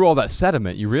 And through all that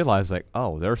sediment, you realize, like,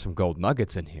 oh, there are some gold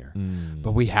nuggets in here.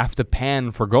 But we have to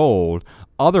pan for gold.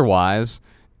 Otherwise,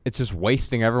 it's just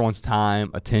wasting everyone's time,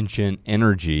 attention,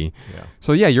 energy. Yeah.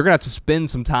 So, yeah, you're going to have to spend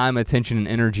some time, attention, and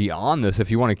energy on this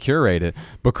if you want to curate it.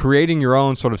 But creating your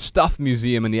own sort of stuff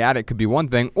museum in the attic could be one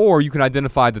thing. Or you can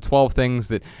identify the 12 things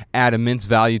that add immense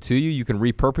value to you. You can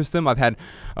repurpose them. I've had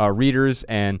readers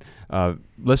and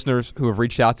listeners who have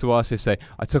reached out to us. They say,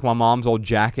 I took my mom's old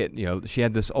jacket. You know, she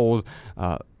had this old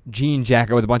jean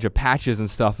jacket with a bunch of patches and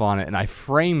stuff on it, and I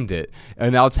framed it,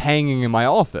 and now it's hanging in my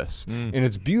office, and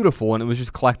it's beautiful, and it was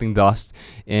just collecting dust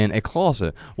in a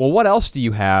closet. Well, what else do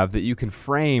you have that you can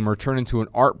frame or turn into an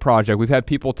art project? We've had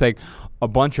people take a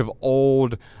bunch of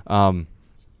old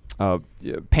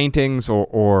paintings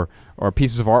or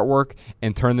pieces of artwork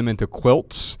and turn them into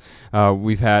quilts.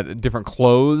 We've had different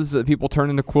clothes that people turn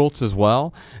into quilts as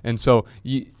well, and so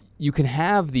you can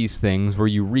have these things where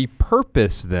you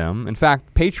repurpose them. In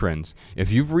fact, patrons,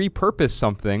 if you've repurposed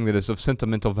something that is of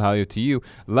sentimental value to you,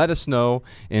 let us know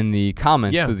in the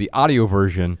comments to the audio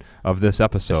version of this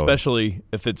episode. Especially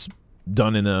if it's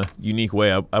done in a unique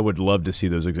way. I would love to see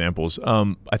those examples.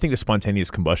 I think the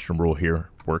spontaneous combustion rule here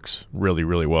works really,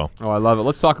 really well. Oh, I love it.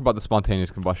 Let's talk about the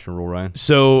spontaneous combustion rule, Ryan.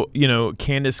 So,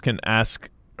 Candace can ask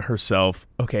herself,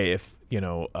 okay, if,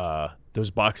 those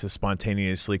boxes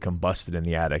spontaneously combusted in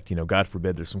the attic. God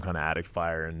forbid there's some kind of attic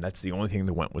fire, and that's the only thing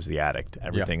that went was the attic,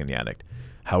 everything in the attic.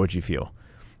 How would you feel?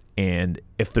 And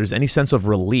if there's any sense of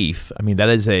relief, I mean, that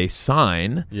is a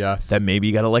sign that maybe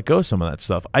you got to let go of some of that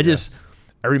stuff.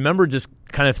 I remember just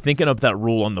kind of thinking up that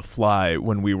rule on the fly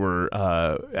when we were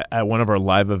at one of our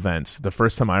live events. The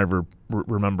first time I ever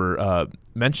remember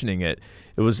mentioning it,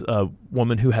 it was a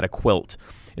woman who had a quilt,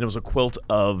 and it was a quilt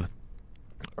of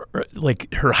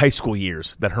like her high school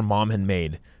years that her mom had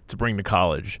made to bring to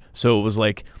college. So it was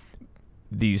like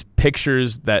these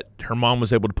pictures that her mom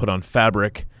was able to put on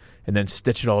fabric and then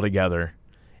stitch it all together.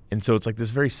 And so it's like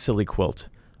this very silly quilt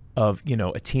of,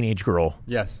 a teenage girl.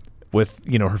 Yes. With,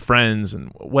 her friends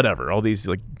and whatever, all these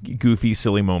like goofy,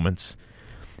 silly moments.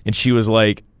 And she was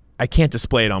like, I can't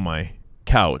display it on my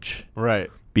couch. Right.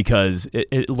 Because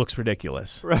it looks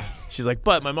ridiculous. Right. She's like,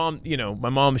 but my mom,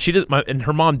 and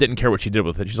her mom didn't care what she did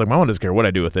with it. She's like, my mom doesn't care what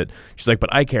I do with it. She's like,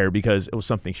 but I care because it was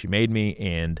something she made me,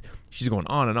 and she's going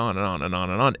on and on and on and on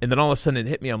and on. And then all of a sudden it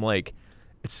hit me. I'm like,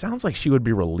 it sounds like she would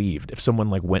be relieved if someone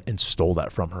like went and stole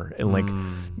that from her and like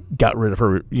got rid of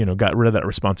her, got rid of that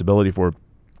responsibility for her.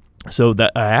 So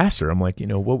that I asked her, I'm like,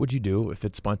 what would you do if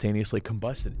it spontaneously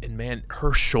combusted? And man,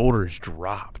 her shoulders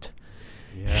dropped.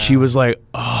 Yeah. She was like,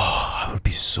 oh, I would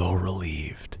be so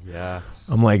relieved. Yes.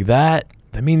 I'm like, that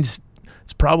means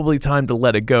it's probably time to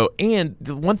let it go. And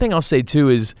the one thing I'll say too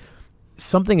is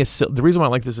the reason why I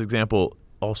like this example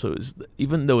also is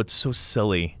even though it's so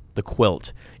silly, the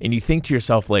quilt, and you think to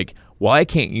yourself like, well, I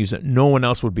can't use it. No one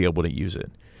else would be able to use it.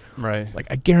 Right. Like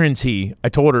I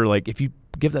told her, like, if you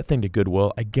give that thing to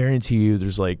Goodwill, I guarantee you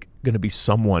there's like going to be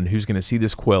someone who's going to see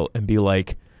this quilt and be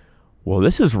like, well,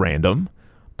 this is random.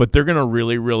 But they're going to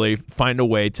really, really find a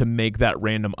way to make that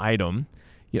random item,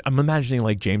 I'm imagining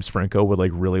like James Franco would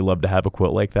like really love to have a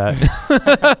quote like that.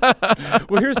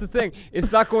 Well, here's the thing: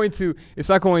 it's not going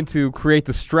to create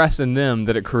the stress in them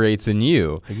that it creates in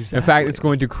you. Exactly. In fact, it's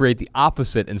going to create the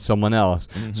opposite in someone else.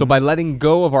 So by letting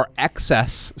go of our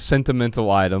excess sentimental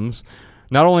items,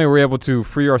 not only are we able to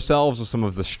free ourselves of some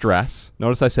of the stress,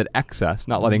 notice I said excess,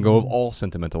 not letting go of all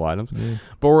sentimental items,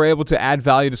 but we're able to add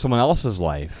value to someone else's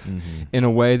life in a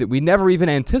way that we never even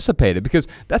anticipated, because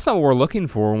that's not what we're looking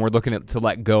for when we're looking to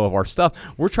let go of our stuff.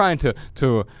 We're trying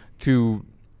to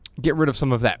get rid of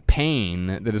some of that pain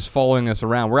that is following us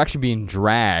around. We're actually being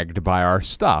dragged by our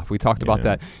stuff. We talked about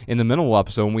that in the minimal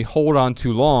episode. When we hold on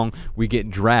too long, we get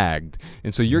dragged.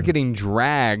 And so you're getting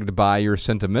dragged by your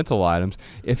sentimental items.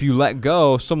 If you let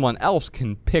go, someone else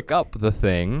can pick up the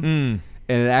thing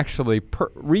and actually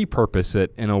repurpose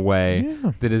it in a way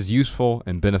that is useful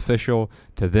and beneficial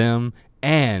to them,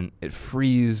 and it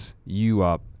frees you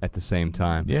up at the same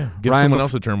time. Yeah, give Ryan, someone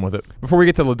else a term with it. Before we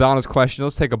get to LaDonna's question,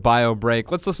 let's take a bio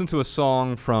break. Let's listen to a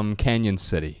song from Canyon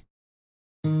City.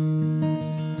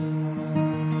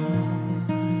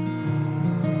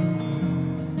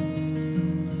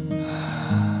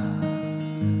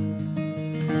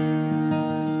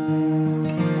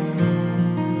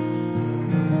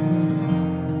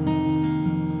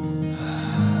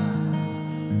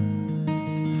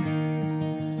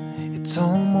 It's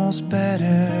almost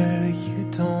better you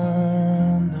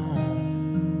don't know.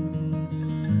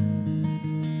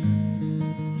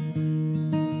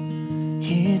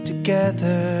 Here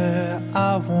together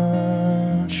I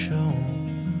won't show.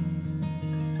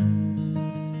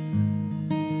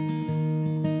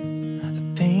 I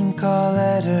think I'll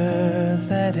let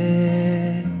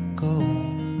it go.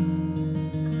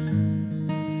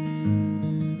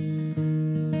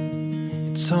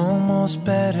 It's almost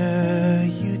better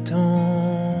you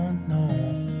don't know.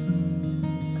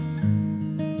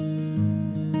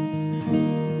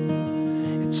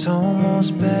 It's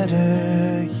almost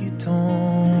better you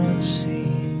don't see.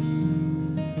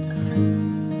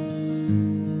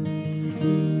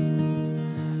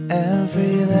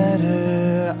 Every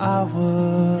letter I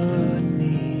would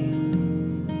need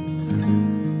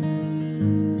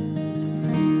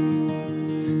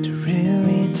to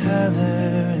really tell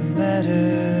her and let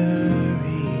her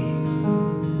read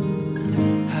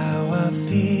how I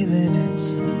feel, and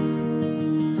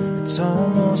it's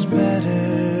almost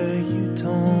better you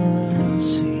don't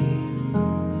see.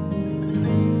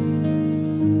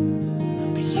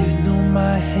 But you know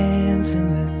my hands in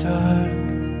the dark,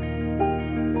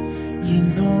 you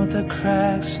know the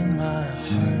cracks in my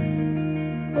heart.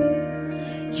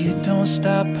 You don't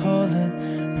stop pulling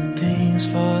when things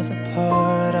fall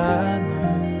apart. I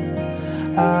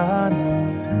know, I know,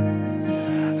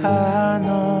 I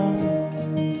know.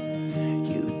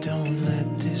 You don't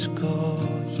let this go,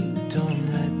 you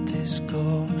don't let this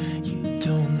go, you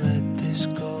don't let this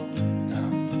go, no.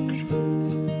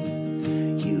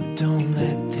 You don't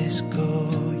let this go,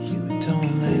 you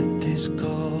don't let this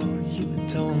go, you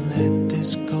don't let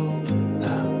this go,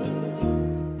 no.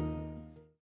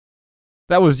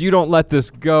 That was You Don't Let This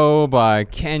Go by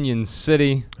Canyon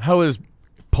City. How is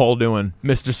Paul doing,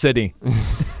 Mr. City?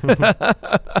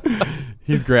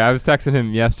 He's great. I was texting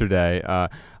him yesterday.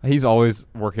 He's always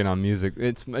working on music.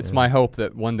 It's my hope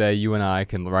that one day you and I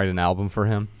can write an album for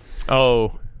him.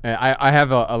 Oh, And I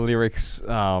have a lyrics.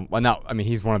 Well, now I mean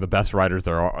he's one of the best writers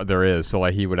there is. So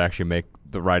like he would actually make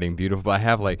the writing beautiful. But I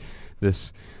have like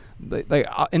this. Like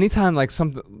anytime like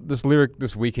this lyric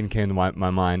this weekend came to my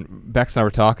mind, Bex and I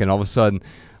were talking, all of a sudden,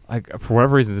 like for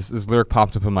whatever reason, this lyric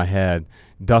popped up in my head,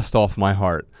 "Dust off my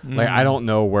heart." Like I don't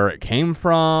know where it came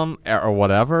from or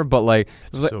whatever, but like,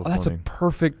 so that's a funny.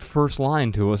 perfect first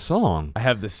line to a song. I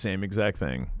have the same exact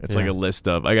thing. It's like a list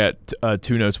of, I got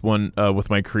two notes, one with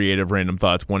my creative random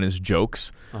thoughts. One is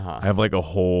jokes. I have like a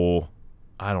whole,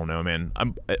 I don't know, man.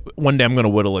 One day I'm going to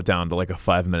whittle it down to like a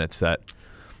 5-minute set.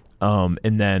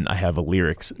 And then I have a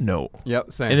lyrics note.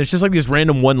 Yep, same. And it's just like these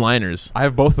random one-liners. I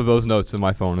have both of those notes in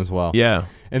my phone as well. Yeah.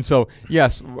 And so,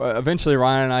 yes, eventually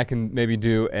Ryan and I can maybe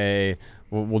do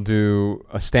we'll do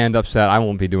a stand-up set. I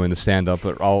won't be doing the stand-up,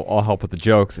 but I'll help with the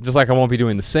jokes. Just like I won't be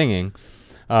doing the singing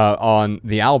on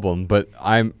the album, but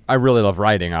I really love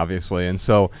writing, obviously. And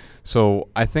so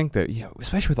I think that,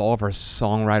 especially with all of our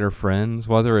songwriter friends,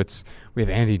 whether it's we have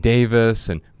Andy Davis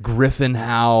and Griffin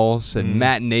House and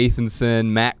Matt Nathanson,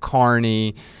 Matt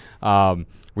Carney,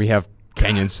 we have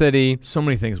Canyon City. So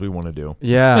many things we want to do.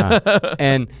 Yeah.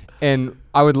 and And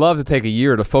I would love to take a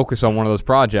year to focus on one of those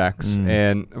projects. Mm.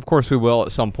 And, of course, we will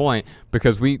at some point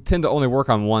because we tend to only work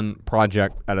on one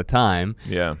project at a time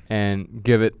Yeah. and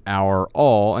give it our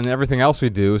all. And everything else we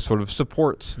do sort of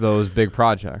supports those big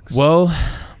projects. Well,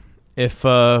 if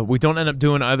we don't end up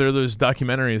doing either of those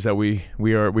documentaries that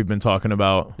we've been talking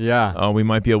about, yeah. we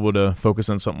might be able to focus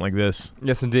on something like this.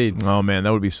 Yes, indeed. Oh man,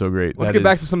 that would be so great. Let's get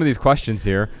back to some of these questions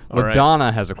here. All right.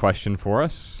 LaDonna has a question for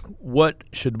us. What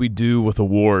should we do with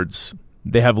awards?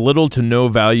 They have little to no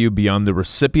value beyond the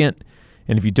recipient,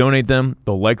 and if you donate them,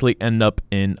 they'll likely end up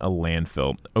in a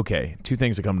landfill. Okay, two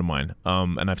things that come to mind,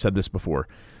 and I've said this before.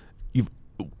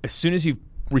 As soon as you've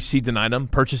received an item,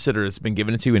 purchased it, or it's been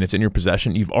given to you and it's in your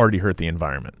possession, you've already hurt the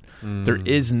environment. There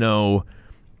is no,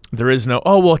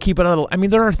 oh, well, keep it out of, I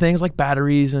mean, there are things like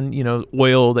batteries and,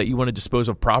 oil that you want to dispose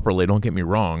of properly, don't get me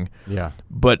wrong. Yeah.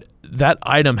 But that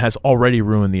item has already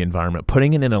ruined the environment.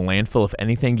 Putting it in a landfill, if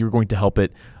anything, you're going to help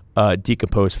it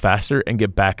decompose faster and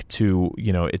get back to,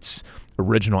 its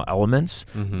original elements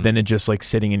than it just like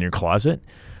sitting in your closet.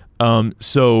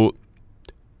 So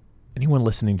anyone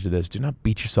listening to this, do not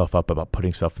beat yourself up about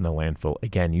putting stuff in the landfill.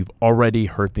 Again, you've already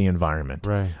hurt the environment.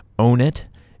 Right. Own it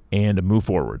and move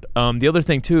forward. The other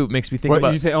thing, too, makes me think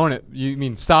about... You say own it. You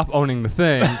mean stop owning the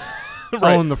thing,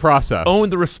 Right. own the process. Own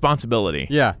the responsibility.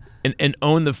 Yeah. And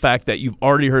own the fact that you've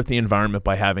already hurt the environment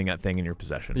by having that thing in your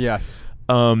possession. Yes.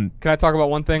 Can I talk about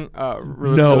one thing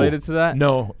related to that?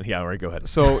 No. Yeah, all right, go ahead.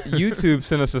 So YouTube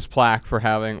sent us this plaque for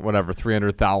having,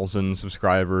 300,000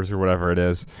 subscribers or whatever it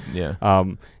is. Yeah.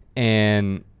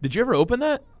 And did you ever open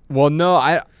that? well,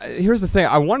 no, here's the thing.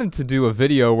 I wanted to do a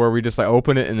video where we just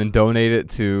open it and then donate it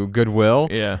to Goodwill.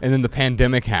 Yeah. And then the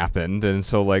pandemic happened, and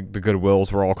so the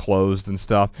Goodwills were all closed and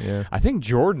stuff. Yeah. I think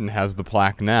Jordan has the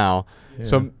plaque now.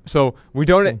 Yeah. So we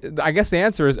donate. I guess the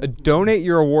answer is donate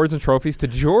your awards and trophies to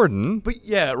Jordan. But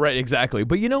yeah, right, exactly.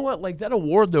 But you know what? That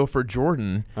award though for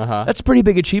Jordan, Uh-huh. that's a pretty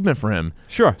big achievement for him.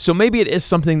 Sure. So maybe it is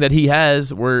something that he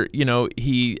has where,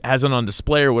 he has it on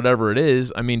display or whatever it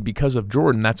is. I mean, because of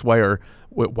Jordan, that's why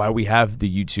we have the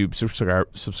YouTube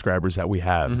subscribers that we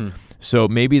have. Mm-hmm. So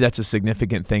maybe that's a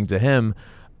significant thing to him.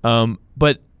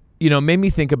 But, made me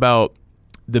think about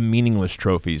the meaningless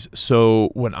trophies. So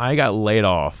when I got laid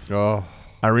off, Oh.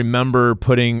 I remember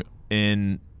putting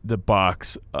in the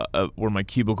box where my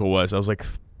cubicle was. I was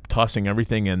tossing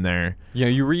everything in there. Yeah,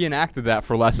 you reenacted that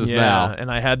for Less Is Yeah, Now.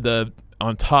 and I had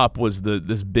on top was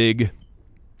this big,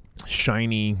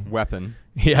 shiny, Weapon.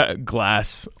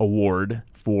 glass award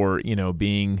for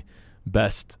being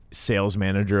best sales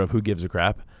manager of Who Gives a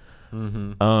Crap.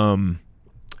 Mm-hmm.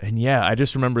 And yeah, I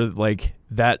just remember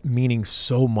that meaning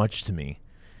so much to me.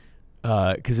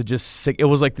 Because it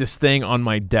was this thing on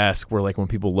my desk where when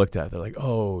people looked at it, they're like,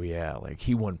 oh yeah,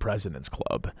 he won President's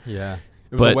Club. Yeah.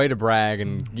 It was a way to brag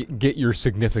and get your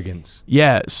significance.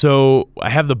 Yeah, so I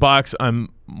have the box. I'm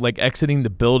exiting the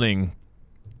building,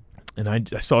 and I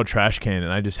saw a trash can,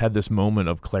 and I just had this moment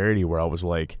of clarity where I was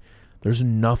like, "There's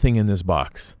nothing in this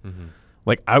box.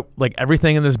 Mm-hmm.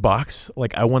 Everything in this box.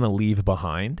 I want to leave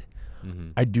behind. Mm-hmm.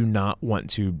 I do not want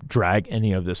to drag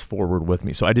any of this forward with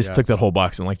me. So I just took that whole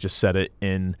box and just set it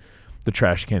in the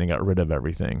trash can and got rid of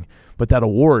everything. But that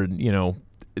award,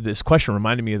 this question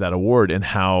reminded me of that award and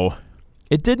how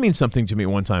it did mean something to me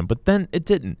one time, but then it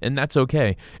didn't, and that's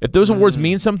okay. If those awards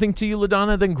mean something to you,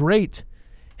 LaDonna, then great.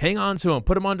 Hang on to them.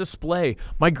 Put them on display.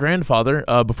 My grandfather,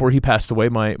 before he passed away,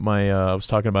 my I was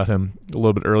talking about him a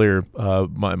little bit earlier,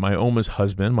 my Oma's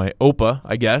husband, my Opa,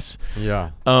 I guess. Yeah.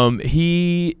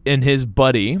 He and his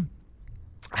buddy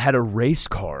had a race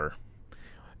car,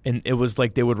 and it was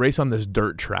they would race on this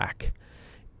dirt track.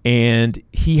 And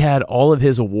he had all of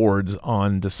his awards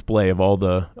on display of all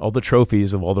the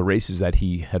trophies of all the races that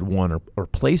he had won or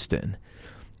placed in.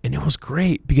 And it was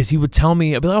great because he would tell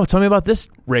me, I'd be like, oh, tell me about this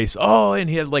race. Oh, and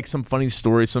he had some funny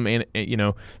story, some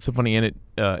funny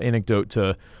anecdote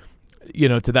to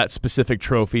that specific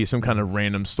trophy, some kind of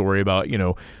random story about,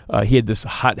 he had this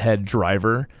hothead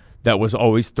driver that was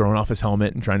always throwing off his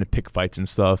helmet and trying to pick fights and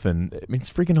stuff. And I mean, it's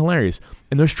freaking hilarious.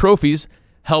 And those trophies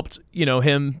helped,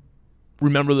 him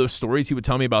remember those stories. He would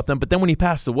tell me about them. But then when he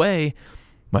passed away,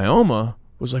 my Oma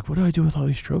was like, what do I do with all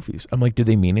these trophies? I'm like, do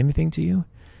they mean anything to you?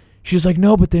 She's like,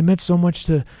 no, but they meant so much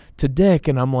to Dick.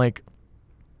 And I'm like,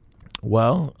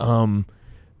 well,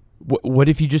 what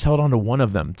if you just held on to one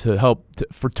of them to help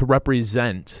to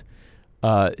represent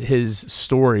his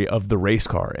story of the race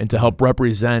car and to help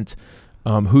represent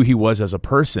who he was as a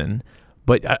person?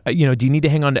 But, do you need to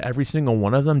hang on to every single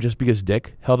one of them just because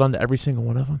Dick held on to every single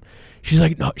one of them? She's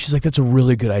like, no. She's like, that's a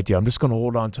really good idea. I'm just going to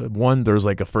hold on to one. There's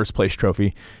a first place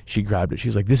trophy. She grabbed it.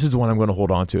 She's like, this is the one I'm going to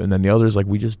hold on to. And then the other is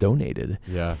we just donated.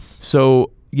 Yes. So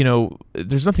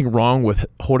there's nothing wrong with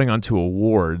holding on to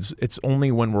awards. It's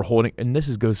only when we're holding, and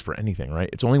goes for anything, right?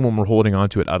 It's only when we're holding on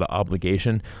to it out of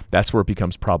obligation. That's where it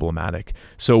becomes problematic.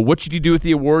 So what should you do with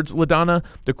the awards, LaDonna?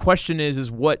 The question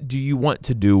is what do you want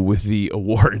to do with the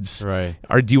awards? Right.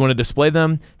 Or do you want to display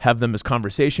them, have them as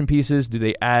conversation pieces? Do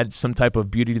they add some type of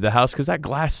beauty to the house? Because that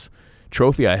glass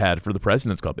trophy I had for the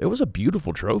President's Club, it was a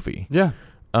beautiful trophy. Yeah.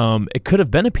 It could have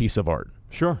been a piece of art.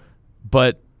 Sure.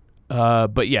 But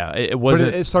yeah, it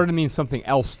wasn't. But it started to mean something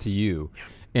else to you,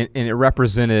 and it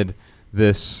represented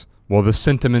this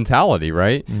sentimentality,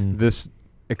 right? This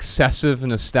excessive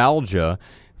nostalgia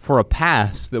for a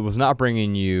past that was not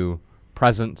bringing you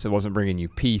presence. It wasn't bringing you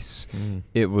peace.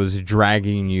 It was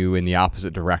dragging you in the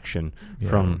opposite direction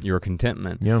from your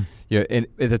contentment. Yeah. Yeah. And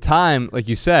at the time, like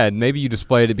you said, maybe you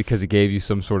displayed it because it gave you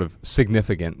some sort of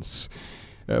significance.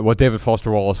 What David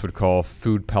Foster Wallace would call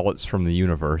food pellets from the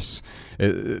universe.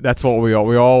 That's what we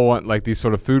all want, like these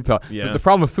sort of food pellets. Yeah. The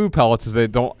problem with food pellets is they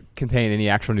don't contain any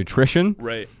actual nutrition.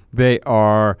 Right.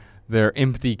 They're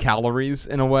empty calories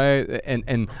in a way,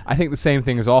 and I think the same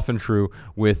thing is often true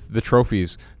with the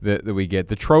trophies that we get.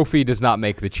 The trophy does not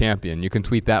make the champion. You can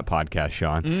tweet that podcast,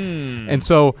 Sean. And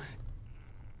so,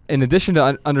 in addition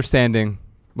to understanding,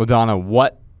 LaDonna,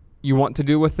 what you want to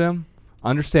do with them,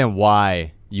 understand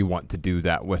why you want to do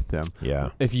that with them.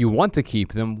 Yeah. If you want to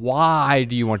keep them, why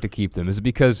do you want to keep them? Is it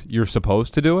because you're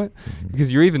supposed to do it?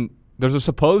 Because there's a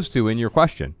supposed to in your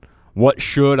question. What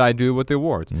should I do with the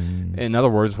awards? In other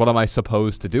words, what am I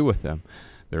supposed to do with them?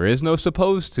 There is no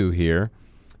supposed to here.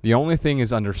 The only thing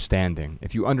is understanding.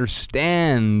 If you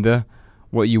understand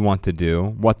what you want to do,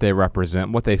 what they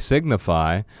represent, what they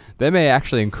signify, they may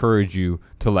actually encourage you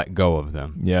to let go of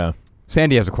them. Yeah.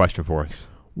 Sandy has a question for us.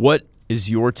 What is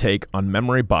your take on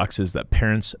memory boxes that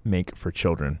parents make for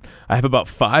children? I have about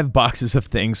 5 boxes of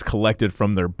things collected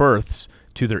from their births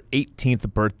to their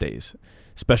 18th birthdays.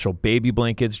 Special baby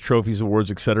blankets, trophies,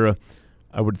 awards, etc.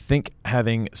 I would think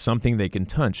having something they can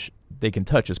touch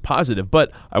is positive,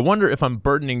 but I wonder if I'm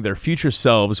burdening their future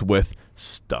selves with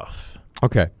stuff.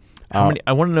 Okay. How many?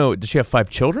 I want to know, does she have 5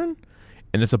 children?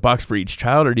 And it's a box for each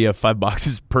child, or do you have 5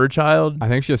 boxes per child? I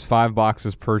think she has 5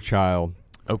 boxes per child.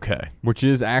 Okay. Which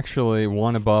is actually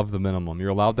one above the minimum. You're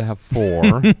allowed to have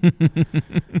 4.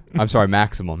 I'm sorry,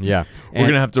 maximum. Yeah. We're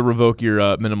going to have to revoke your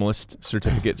minimalist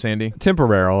certificate, Sandy.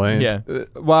 Temporarily. Yeah.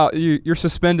 Well, you're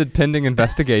suspended pending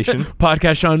investigation.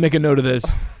 Podcast Sean, make a note of this.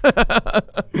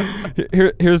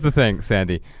 Here's the thing,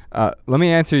 Sandy. Let me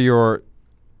answer your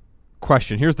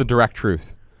question. Here's the direct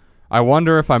truth. I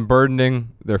wonder if I'm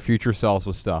burdening their future selves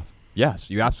with stuff. Yes,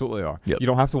 you absolutely are. Yep. You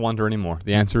don't have to wonder anymore.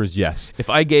 The answer is yes. If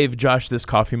I gave Josh this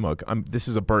coffee mug, this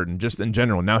is a burden, just in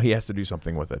general. Now he has to do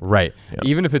something with it. Right. Yep.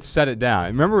 Even if it's set it down.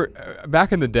 Remember,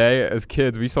 back in the day as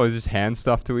kids, we used to always just hand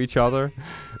stuff to each other.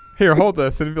 Here, hold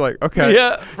this. And it'd be like, okay.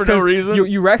 Yeah, for no reason.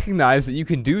 You recognize that you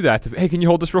can do that. Hey, can you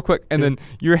hold this real quick? And then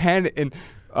your hand, and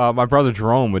my brother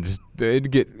Jerome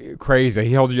it'd get crazy.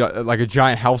 He held you like a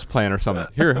giant house plant or something.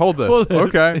 Here, hold this. Hold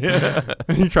this. Okay. Yeah.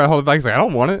 And you try to hold it back. He's like, I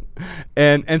don't want it.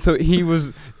 And so he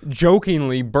was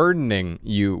jokingly burdening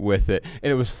you with it.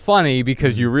 And it was funny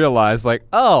because you realized, like,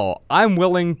 oh, I'm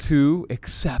willing to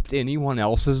accept anyone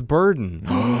else's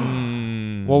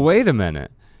burden. Well, wait a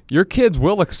minute. Your kids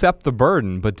will accept the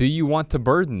burden, but do you want to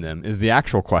burden them is the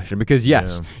actual question. Because,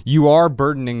 yes, you are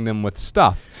burdening them with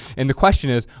stuff. And the question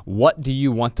is, what do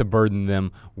you want to burden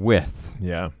them with?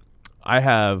 Yeah. I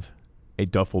have a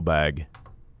duffel bag.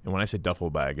 And when I say duffel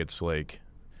bag, it's like,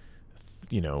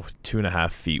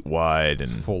 2.5 feet wide.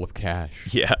 It's and full of cash.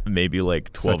 Yeah, maybe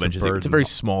like 12 Such a inches. It's a burden. very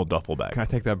small duffel bag. Can I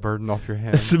take that burden off your A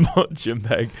head? small gym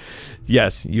bag.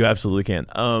 Yes, you absolutely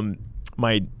can.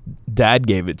 My dad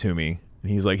gave it to me. And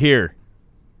he's like, here,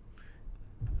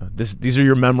 these are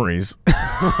your memories.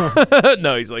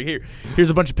 No, he's like, here's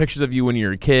a bunch of pictures of you when you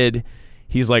were a kid.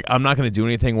 He's like, I'm not going to do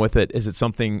anything with it. If it's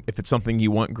something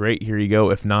you want, great, here you go.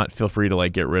 If not, feel free to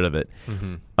get rid of it.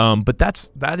 Mm-hmm. But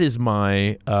that is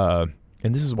my, and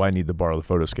this is why I need to borrow the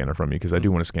photo scanner from you, because I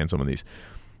do want to scan some of these.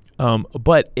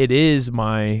 But it is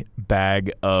my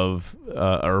bag of,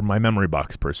 or my memory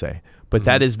box per se. But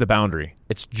that is the boundary.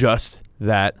 It's just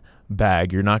that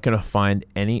bag. You're not going to find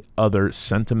any other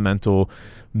sentimental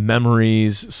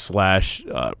memories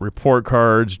 / report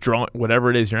cards, drawing, whatever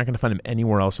it is. You're not going to find them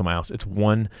anywhere else in my house. It's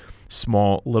one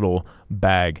small little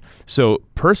bag. So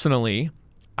personally,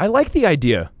 I like the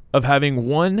idea of having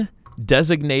one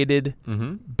designated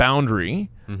boundary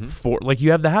for, like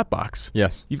you have the hat box.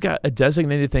 Yes. You've got a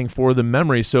designated thing for the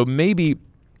memories. So maybe,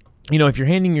 if you're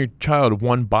handing your child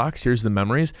one box, here's the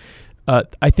memories.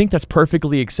 I think that's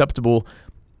perfectly acceptable,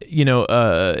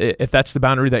 if that's the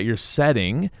boundary that you're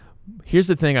setting. Here's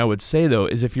the thing I would say, though,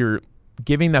 is if you're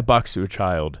giving that box to a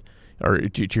child or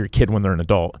to your kid when they're an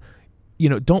adult,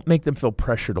 don't make them feel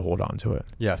pressure to hold on to it.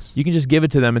 Yes. You can just give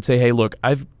it to them and say, hey, look,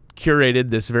 I've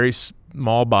curated this very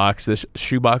small box, this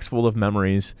shoebox full of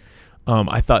memories.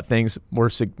 I thought things were,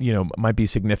 might be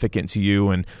significant to you,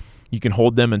 and you can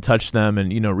hold them and touch them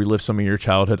and, relive some of your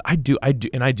childhood. I do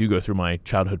go through my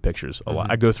childhood pictures a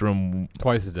lot. I go through them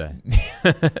twice a day.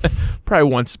 probably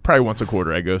once a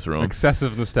quarter I go through them.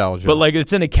 Excessive nostalgia. But like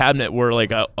it's in a cabinet where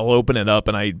like I'll open it up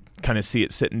and I kind of see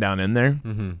it sitting down in there.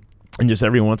 Mm-hmm. And just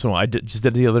every once in a while, just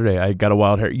did it the other day. I got a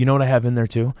wild hair. You know what I have in there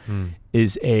too?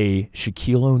 Is a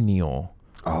Shaquille O'Neal.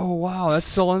 Oh, wow. That's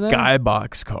still in there?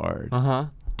 Skybox card. Uh-huh.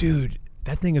 Dude,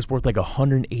 that thing is worth like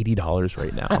 $180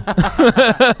 right now.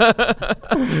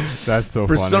 That's so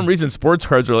For funny. some reason, sports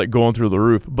cards are like going through the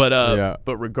roof. But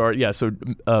So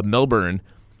Melbourne,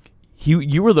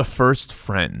 you were the first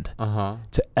friend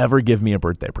to ever give me a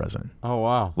birthday present. Oh,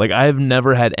 wow. Like I've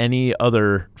never had any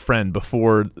other friend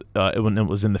before when it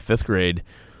was in the 5th grade.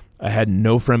 I had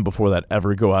no friend before that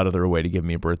ever go out of their way to give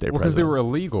me a birthday present. Because they were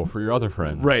illegal for your other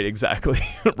friends. Right, exactly.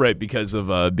 Right, because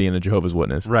of being a Jehovah's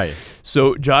Witness. Right.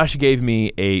 So Josh gave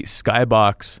me a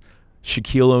Skybox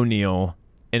Shaquille O'Neal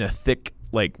in a thick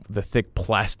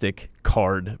plastic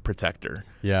card protector.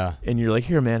 Yeah. And you're like,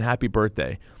 here, man, happy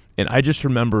birthday. And I just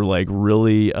remember like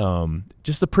really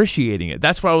just appreciating it.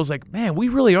 That's why I was like, man, we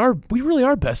really are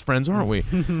best friends, aren't we?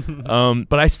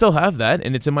 But I still have that,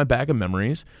 and it's in my bag of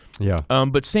memories. Yeah.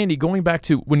 But Sandy, going back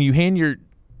to when you hand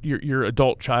your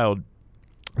adult child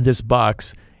this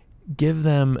box, give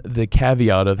them the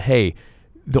caveat of, hey,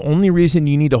 the only reason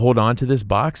you need to hold on to this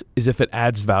box is if it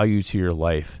adds value to your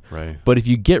life. Right. But if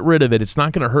you get rid of it, it's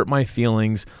not going to hurt my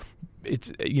feelings.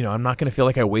 It's, I'm not going to feel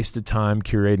like I wasted time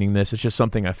curating this. It's just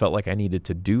something I felt like I needed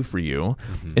to do for you.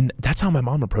 Mm-hmm. And that's how my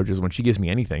mom approaches when she gives me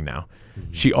anything now.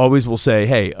 Mm-hmm. She always will say,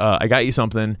 hey, I got you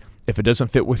something. If it doesn't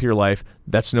fit with your life,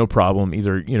 that's no problem.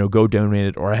 Either, go donate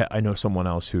it, or I know someone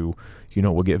else who,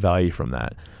 will get value from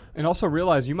that. And also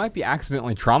realize you might be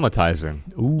accidentally traumatizing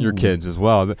your kids as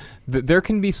well. There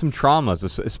can be some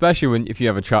traumas, especially if you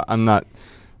have a child. I'm not,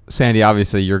 Sandy,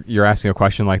 obviously you're asking a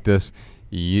question like this.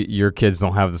 Your kids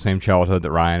don't have the same childhood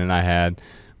that Ryan and I had,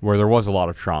 where there was a lot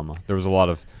of trauma. There was a lot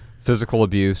of physical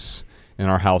abuse in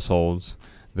our households.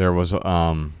 There was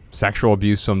sexual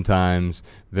abuse sometimes.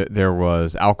 There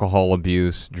was alcohol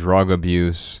abuse, drug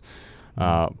abuse,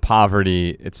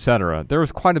 poverty, etc. There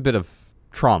was quite a bit of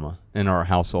trauma in our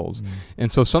households.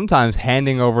 And so sometimes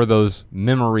handing over those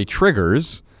memory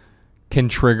triggers can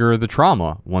trigger the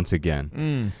trauma once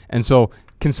again. And so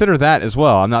consider that as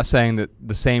well. I'm not saying that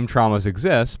the same traumas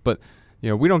exist, but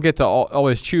we don't get to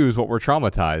always choose what we're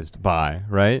traumatized by,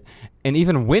 right? And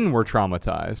even when we're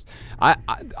traumatized,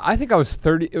 I think I was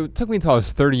 30. It took me until I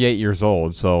was 38 years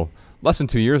old, so less than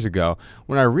 2 years ago,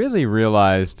 when I really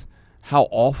realized how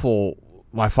awful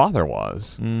my father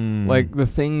was. Like the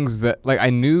things that I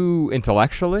knew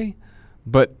intellectually,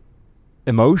 but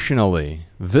emotionally,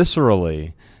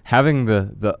 viscerally, having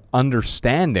the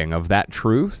understanding of that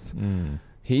truth.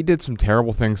 He did some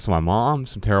terrible things to my mom,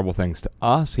 some terrible things to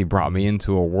us. He brought me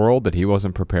into a world that he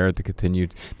wasn't prepared to continue.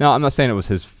 Now, I'm not saying it was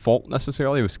his fault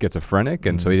necessarily. He was schizophrenic,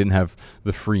 and so he didn't have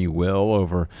the free will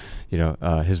over,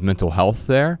 his mental health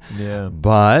there. Yeah.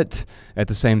 But at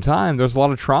the same time, there's a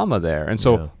lot of trauma there. And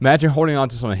so imagine holding on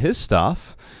to some of his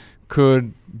stuff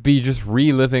could be just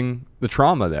reliving the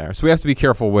trauma there. So we have to be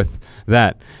careful with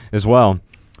that as well.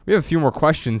 We have a few more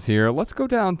questions here. Let's go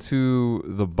down to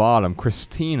the bottom.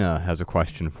 Christina has a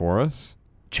question for us.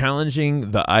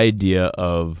 Challenging the idea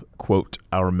of, quote,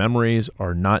 our memories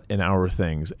are not in our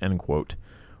things, end quote.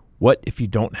 What if you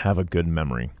don't have a good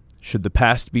memory? Should the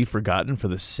past be forgotten for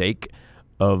the sake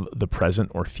of the present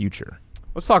or future?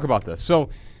 Let's talk about this. So,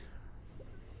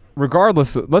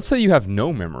 regardless, let's say you have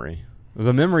no memory.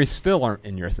 The memories still aren't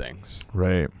in your things.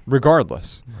 Right.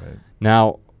 Regardless. Right.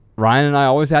 Now, Ryan and I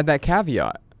always had that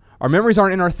caveat. Our memories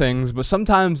aren't in our things, but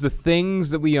sometimes the things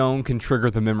that we own can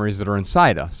trigger the memories that are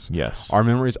inside us. Yes. Our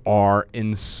memories are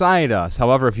inside us.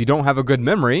 However, if you don't have a good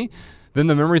memory, then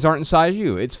the memories aren't inside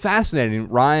you. It's fascinating.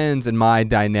 Ryan's and my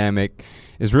dynamic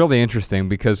is really interesting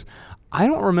because I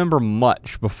don't remember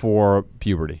much before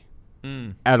puberty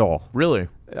at all. Really?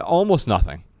 Almost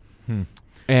nothing.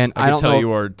 And I don't tell know,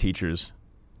 you our teachers.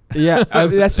 Yeah,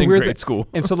 that's in weird. grade school.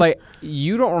 And so,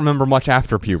 you don't remember much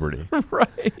after puberty,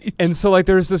 right? And so,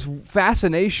 there's this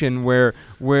fascination where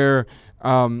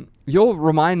you'll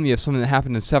remind me of something that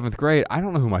happened in 7th grade. I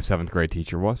don't know who my 7th grade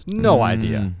teacher was. No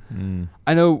idea.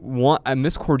 I know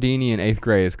Miss Cordini in 8th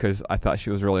grade is because I thought she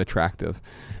was really attractive,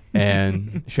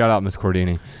 and shout out Miss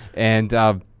Cordini. And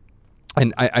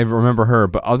And I remember her,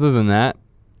 but other than that,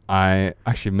 I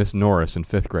actually Miss Norris in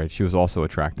 5th grade. She was also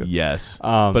attractive. Yes.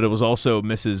 Um, but it was also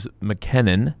Mrs.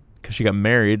 McKinnon because she got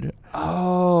married.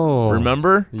 Oh.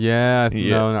 Remember? Yeah. Yeah.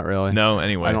 No, not really. No,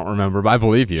 anyway. I don't remember, but I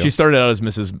believe you. She started out as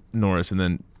Mrs. Norris and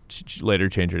then she later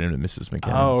changed her name to Mrs.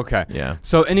 McKinnon. Oh, okay. Yeah.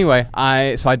 So anyway,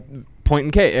 I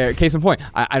case in point.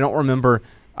 I don't remember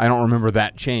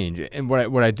that change. And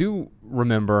what I do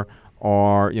remember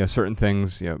are certain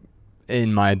things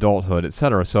in my adulthood,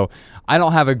 etc. So I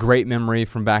don't have a great memory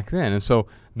from back then, and so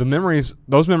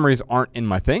those memories aren't in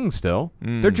my thing still.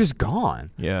 They're just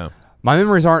gone. Yeah. My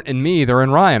memories aren't in me; they're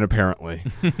in Ryan, apparently.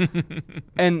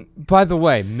 And by the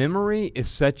way, memory is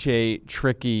such a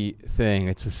tricky thing.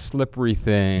 It's a slippery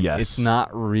thing. Yes. It's not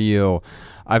real.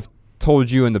 I've told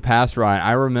you in the past, Ryan,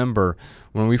 I remember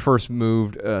when we first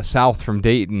moved south from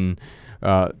Dayton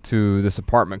to this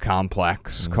apartment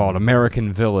complex called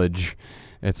American Village.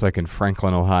 It's like in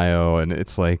Franklin, Ohio, and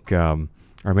it's like, or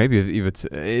maybe even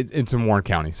it's in Warren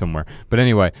County somewhere. But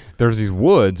anyway, there's these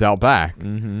woods out back.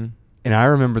 Mm-hmm. And I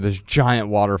remember this giant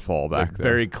waterfall back there.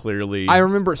 Very clearly. I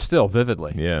remember it still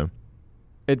vividly. Yeah.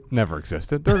 It never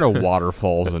existed. There are no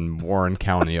waterfalls in Warren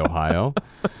County, Ohio.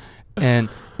 And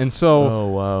so... Oh,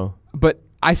 wow. But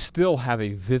I still have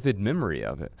a vivid memory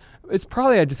of it. It's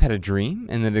probably I just had a dream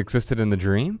and it existed in the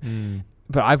dream.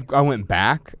 But I went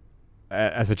back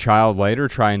as a child later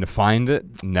trying to find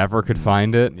it. Never could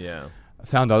find it. Yeah. I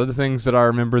found other things that I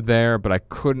remembered there, but I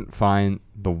couldn't find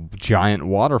the giant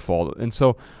waterfall. And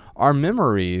so our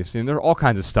memories, and there are all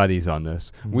kinds of studies on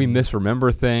this. We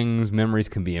misremember things. Memories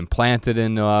can be implanted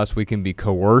into us. We can be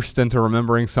coerced into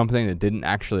remembering something that didn't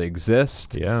actually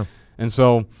exist. Yeah. And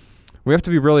so we have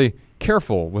to be really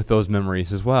careful with those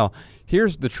memories as well.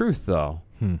 Here's the truth, though.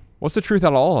 What's the truth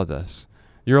out of all of this?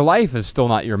 Your life is still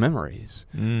not your memories.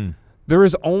 There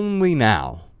is only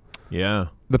now. Yeah.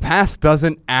 The past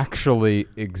doesn't actually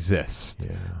exist.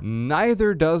 Yeah.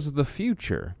 Neither does the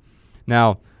future.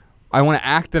 Now, I want to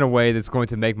act in a way that's going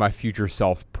to make my future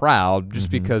self proud just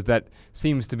because that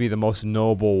seems to be the most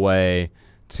noble way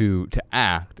to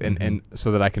act and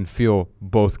so that I can feel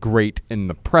both great in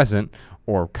the present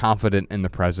or confident in the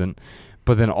present,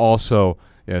 but then also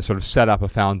sort of set up a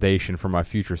foundation for my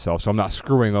future self so I'm not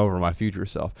screwing over my future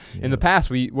self. Yeah. In the past,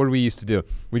 what did we used to do?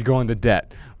 We'd go into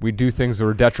debt. We'd do things that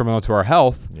were detrimental to our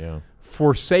health,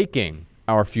 forsaking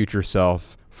our future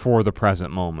self for the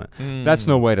present moment. That's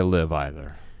no way to live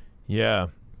either. Yeah.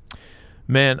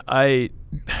 Man,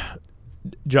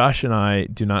 Josh and I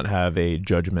do not have a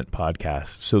judgment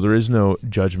podcast, so there is no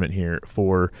judgment here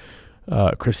for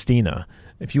Christina.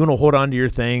 If you want to hold on to your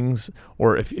things,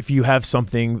 or if you have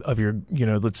something of your,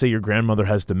 let's say your grandmother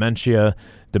has dementia,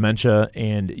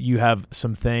 and you have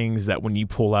some things that when you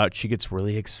pull out, she gets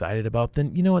really excited about,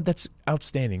 then you know what, that's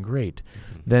outstanding, great.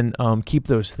 Then keep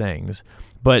those things.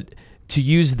 But to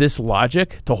use this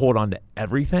logic to hold on to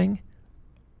everything,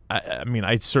 I mean,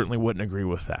 I certainly wouldn't agree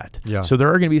with that. Yeah. So there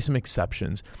are going to be some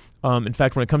exceptions. In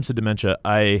fact, when it comes to dementia,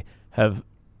 I have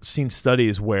seen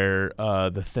studies where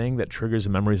the thing that triggers the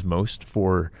memories most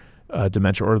for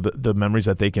dementia, or the memories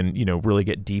that they can, really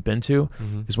get deep into,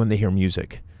 is when they hear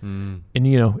music. And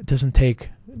it doesn't take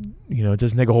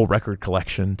a whole record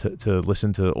collection to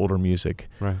listen to older music.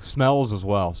 Right. Smells as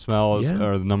well. Smells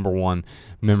are the number one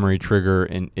memory trigger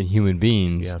in human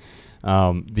beings. Yeah.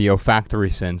 The olfactory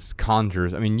sense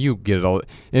conjures. I mean, you get it all.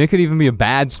 And it could even be a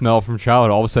bad smell from childhood.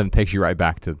 All of a sudden, it takes you right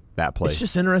back to that place. It's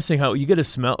just interesting how you get a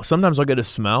smell. Sometimes I'll get a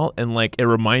smell, and it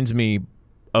reminds me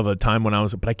of a time when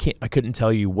I couldn't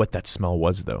tell you what that smell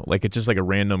was, though. It's just like a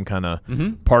random kind of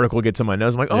particle gets in my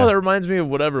nose. I'm like, that reminds me of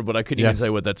whatever, but I couldn't even tell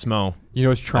you what that smell. You know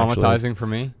what's traumatizing for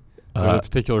me? There's a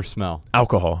particular smell.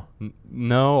 Alcohol.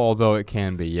 No, although it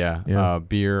can be, yeah.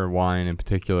 Beer, wine in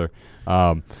particular.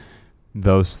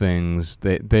 Those things,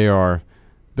 they do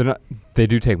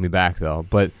take me back though.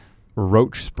 But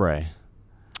roach spray,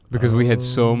 because we had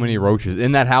so many roaches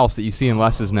in that house that you see in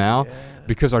Les's now. Yeah.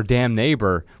 Because our damn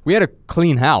neighbor, we had a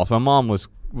clean house. My mom was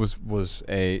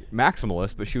a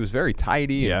maximalist, but she was very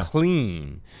tidy and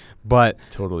clean. But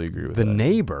totally agree with the that.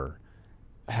 Neighbor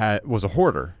was a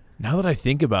hoarder. Now that I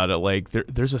think about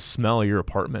it, there's a smell your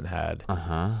apartment had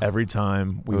every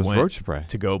time we went roach spray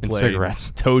to go play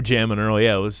cigarettes. Toe Jam and early.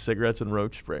 Yeah, it was cigarettes and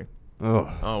roach spray. Oh,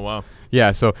 wow.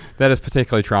 Yeah, so that is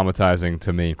particularly traumatizing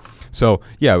to me. So,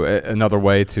 another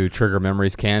way to trigger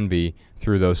memories can be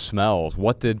through those smells.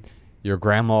 What did your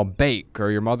grandma bake,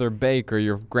 or your mother bake, or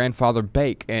your grandfather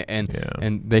bake?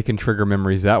 And they can trigger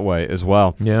memories that way as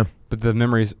well. Yeah. but the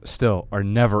memories still are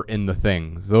never in the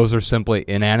things. Those are simply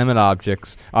inanimate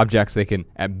objects. They can,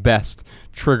 at best,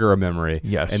 trigger a memory.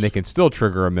 Yes. And they can still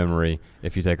trigger a memory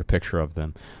if you take a picture of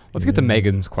them. Let's get to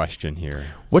Megan's question here.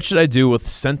 What should I do with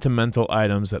sentimental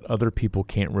items that other people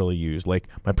can't really use? Like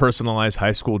my personalized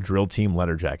high school drill team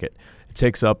letter jacket. It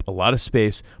takes up a lot of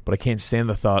space, but I can't stand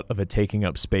the thought of it taking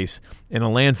up space in a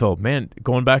landfill. Man,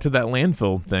 going back to that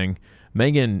landfill thing,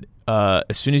 Megan,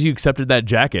 as soon as you accepted that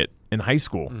jacket in high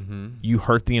school, you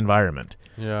hurt the environment.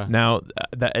 Yeah. Now,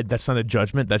 that's not a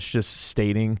judgment. That's just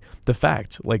stating the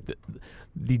fact. Like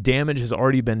the damage has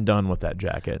already been done with that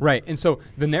jacket. Right. And so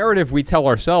the narrative we tell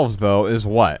ourselves, though, is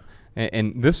what?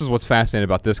 And this is what's fascinating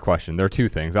about this question. There are two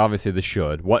things. Obviously, the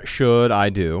should. What should I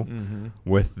do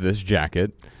with this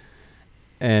jacket?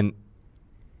 And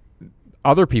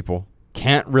other people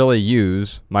can't really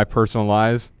use my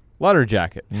personalized letter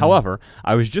jacket. However,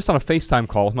 I was just on a FaceTime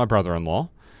call with my brother-in-law.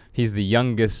 He's the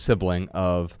youngest sibling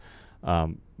of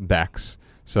Bex.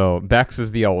 So Bex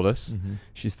is the oldest.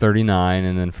 She's 39,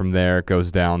 and then from there it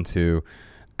goes down to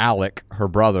Alec, her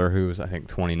brother, who's I think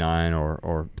 29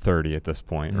 or 30 at this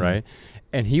point, right?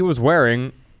 And he was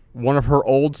wearing one of her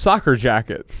old soccer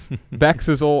jackets.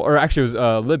 Bex's old, or actually it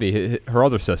was Libby, her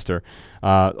other sister,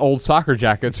 old soccer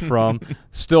jackets from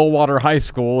Stillwater High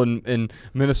School in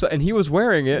Minnesota, and he was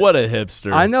wearing it. What a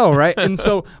hipster. I know, right? And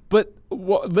so, but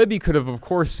what Libby could have, of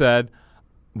course, said,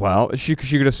 well, she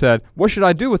could have said, what should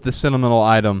I do with this sentimental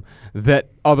item that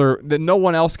no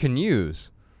one else can use?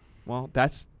 Well,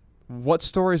 that's what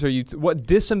stories are you what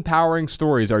disempowering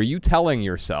stories are you telling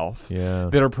yourself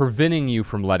that are preventing you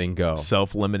from letting go?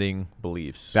 Self-limiting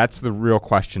beliefs. That's the real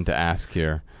question to ask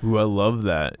here. Ooh, I love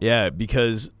that. Yeah,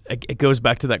 because it goes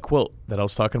back to that quote that I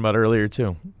was talking about earlier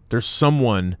too. There's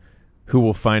someone who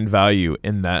will find value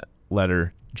in that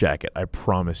letter jacket. I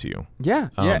promise you. Yeah,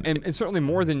 and certainly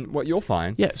more than what you'll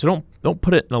find. Yeah, so don't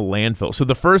put it in a landfill. So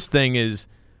the first thing is,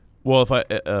 well, if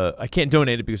I can't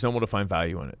donate it because no one will find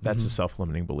value in it. That's a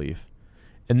self-limiting belief.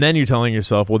 And then you're telling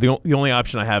yourself, well, the only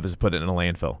option I have is to put it in a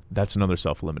landfill. That's another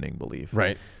self-limiting belief.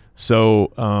 Right.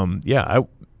 So,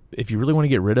 if you really want to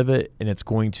get rid of it and it's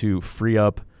going to free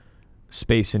up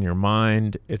space in your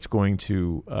mind, it's going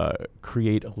to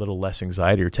create a little less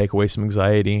anxiety or take away some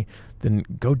anxiety, then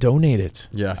go donate it.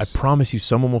 Yes. I promise you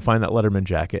someone will find that Letterman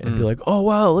jacket and be like, oh,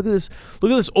 wow, look at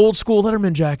this old school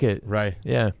Letterman jacket. Right.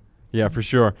 Yeah. Yeah, for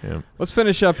sure. Yeah. Let's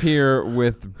finish up here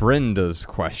with Brenda's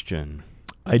question.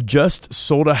 I just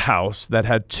sold a house that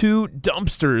had 2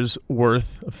 dumpsters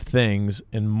worth of things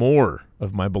and more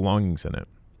of my belongings in it.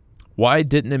 Why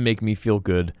didn't it make me feel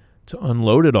good to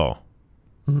unload it all?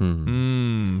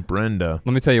 Brenda.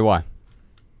 Let me tell you why.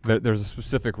 There's a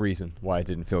specific reason why it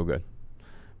didn't feel good.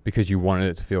 Because you wanted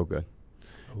it to feel good.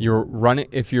 You're running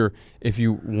if you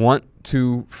want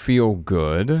to feel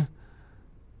good,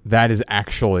 that is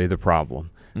actually the problem.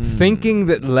 Thinking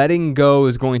that letting go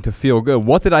is going to feel good.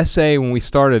 What did I say when we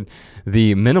started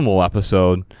the minimal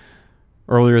episode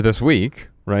earlier this week,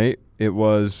 right? It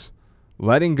was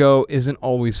letting go isn't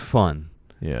always fun.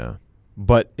 Yeah.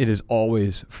 But it is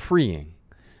always freeing.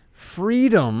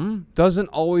 Freedom doesn't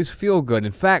always feel good.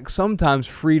 In fact, sometimes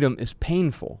freedom is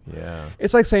painful. Yeah.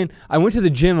 It's like saying, I went to the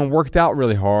gym and worked out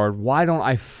really hard. Why don't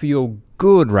I feel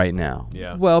good right now?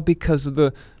 Yeah. Well, because of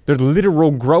the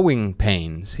literal growing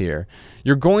pains here.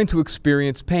 You're going to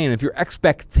experience pain. If your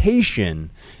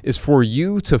expectation is for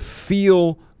you to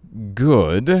feel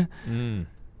good, then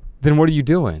what are you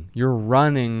doing? You're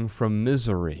running from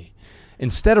misery.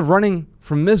 Instead of running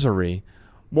from misery,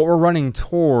 what we're running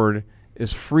toward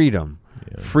is freedom.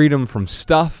 Yeah. Freedom from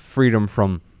stuff, freedom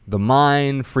from the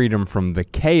mind, freedom from the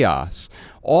chaos.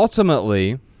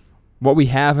 Ultimately, what we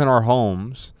have in our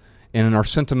homes and in our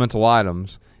sentimental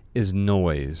items is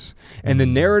noise. And the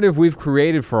narrative we've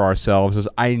created for ourselves is,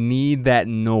 I need that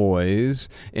noise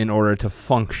in order to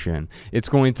function. It's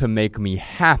going to make me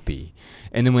happy.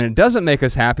 And then when it doesn't make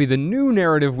us happy, the new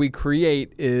narrative we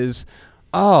create is,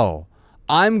 oh,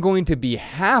 I'm going to be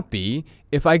happy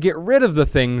if I get rid of the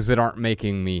things that aren't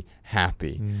making me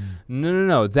happy.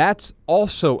 No. That's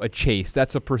also a chase.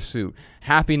 That's a pursuit.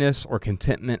 Happiness or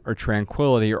contentment or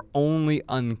tranquility are only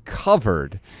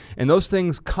uncovered. And those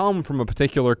things come from a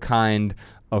particular kind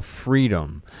of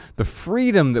freedom. The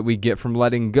freedom that we get from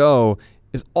letting go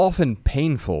is often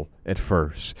painful at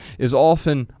first, is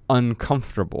often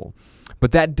uncomfortable.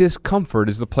 But that discomfort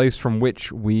is the place from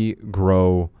which we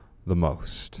grow the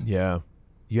most. Yeah.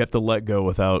 You have to let go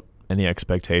without any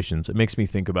expectations. It makes me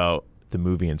think about the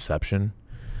movie Inception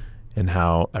and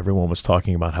how everyone was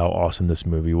talking about how awesome this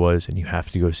movie was, and you have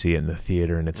to go see it in the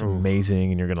theater, and it's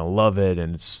amazing, and you're going to love it,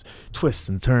 and it's twists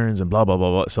and turns and blah, blah, blah,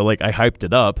 blah. So, like, I hyped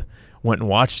it up. went and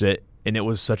watched it, and it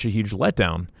was such a huge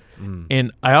letdown.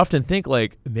 And I often think,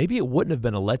 like, maybe it wouldn't have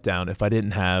been a letdown if I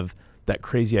didn't have that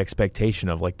crazy expectation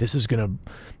of, like, this is going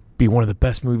to be one of the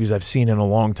best movies I've seen in a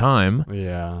long time.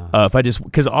 Yeah. If I just,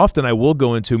 because often I will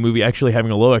go into a movie actually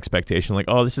having a low expectation, like,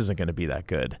 oh, this isn't going to be that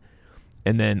good.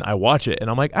 And then I watch it and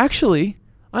I'm like, actually,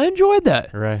 I enjoyed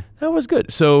that. Right. That was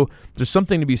good. So there's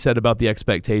something to be said about the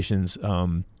expectations,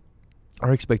 our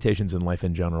expectations in life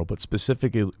in general, but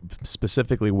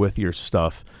specifically with your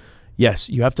stuff. Yes,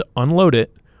 you have to unload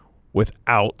it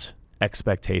without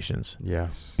expectations.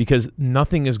 Yes. Because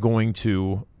nothing that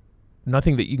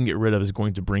you can get rid of is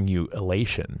going to bring you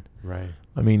elation. Right.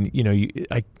 I mean,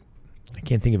 I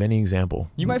can't think of any example.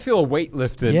 You might feel a weight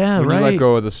lifted Yeah, when right. you let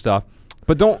go of the stuff,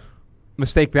 but don't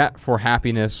mistake that for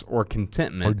happiness or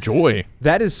contentment. Or joy.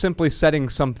 That is simply setting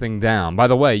something down. By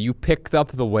the way, you picked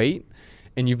up the weight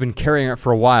and you've been carrying it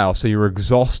for a while, so you're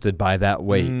exhausted by that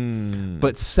weight.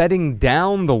 But setting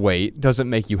down the weight doesn't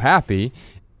make you happy.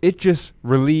 It just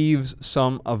relieves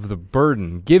some of the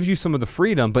burden, gives you some of the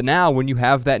freedom. But now when you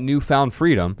have that newfound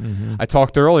freedom, I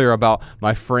talked earlier about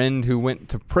my friend who went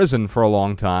to prison for a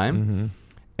long time,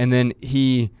 and then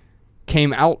he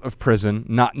came out of prison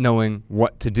not knowing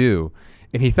what to do.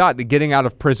 And he thought that getting out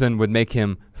of prison would make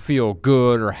him feel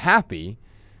good or happy,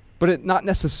 but not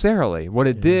necessarily. What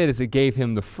it did is it gave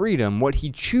him the freedom. What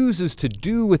he chooses to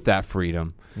do with that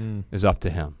freedom is up to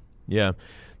him. Yeah.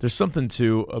 There's something,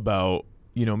 too, about,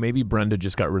 maybe Brenda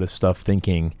just got rid of stuff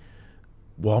thinking,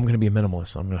 well, I'm going to be a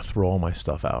minimalist. I'm going to throw all my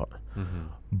stuff out.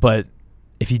 But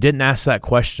if you didn't ask that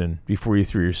question before you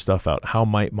threw your stuff out, how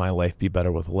might my life be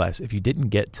better with less? If you didn't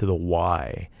get to the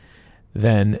why,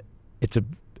 then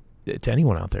to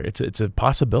anyone out there, it's a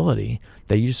possibility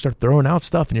that you just start throwing out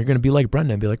stuff and you're going to be like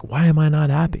Brenda and be like, why am I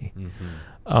not happy?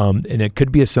 And it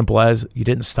could be as simple as you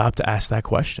didn't stop to ask that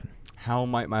question. How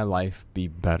might my life be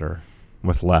better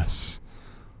with less?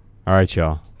 All right,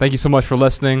 y'all. Thank you so much for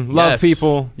listening. Love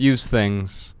people, use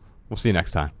things. We'll see you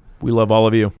next time. We love all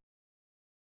of you.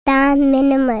 The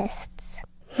Minimalists.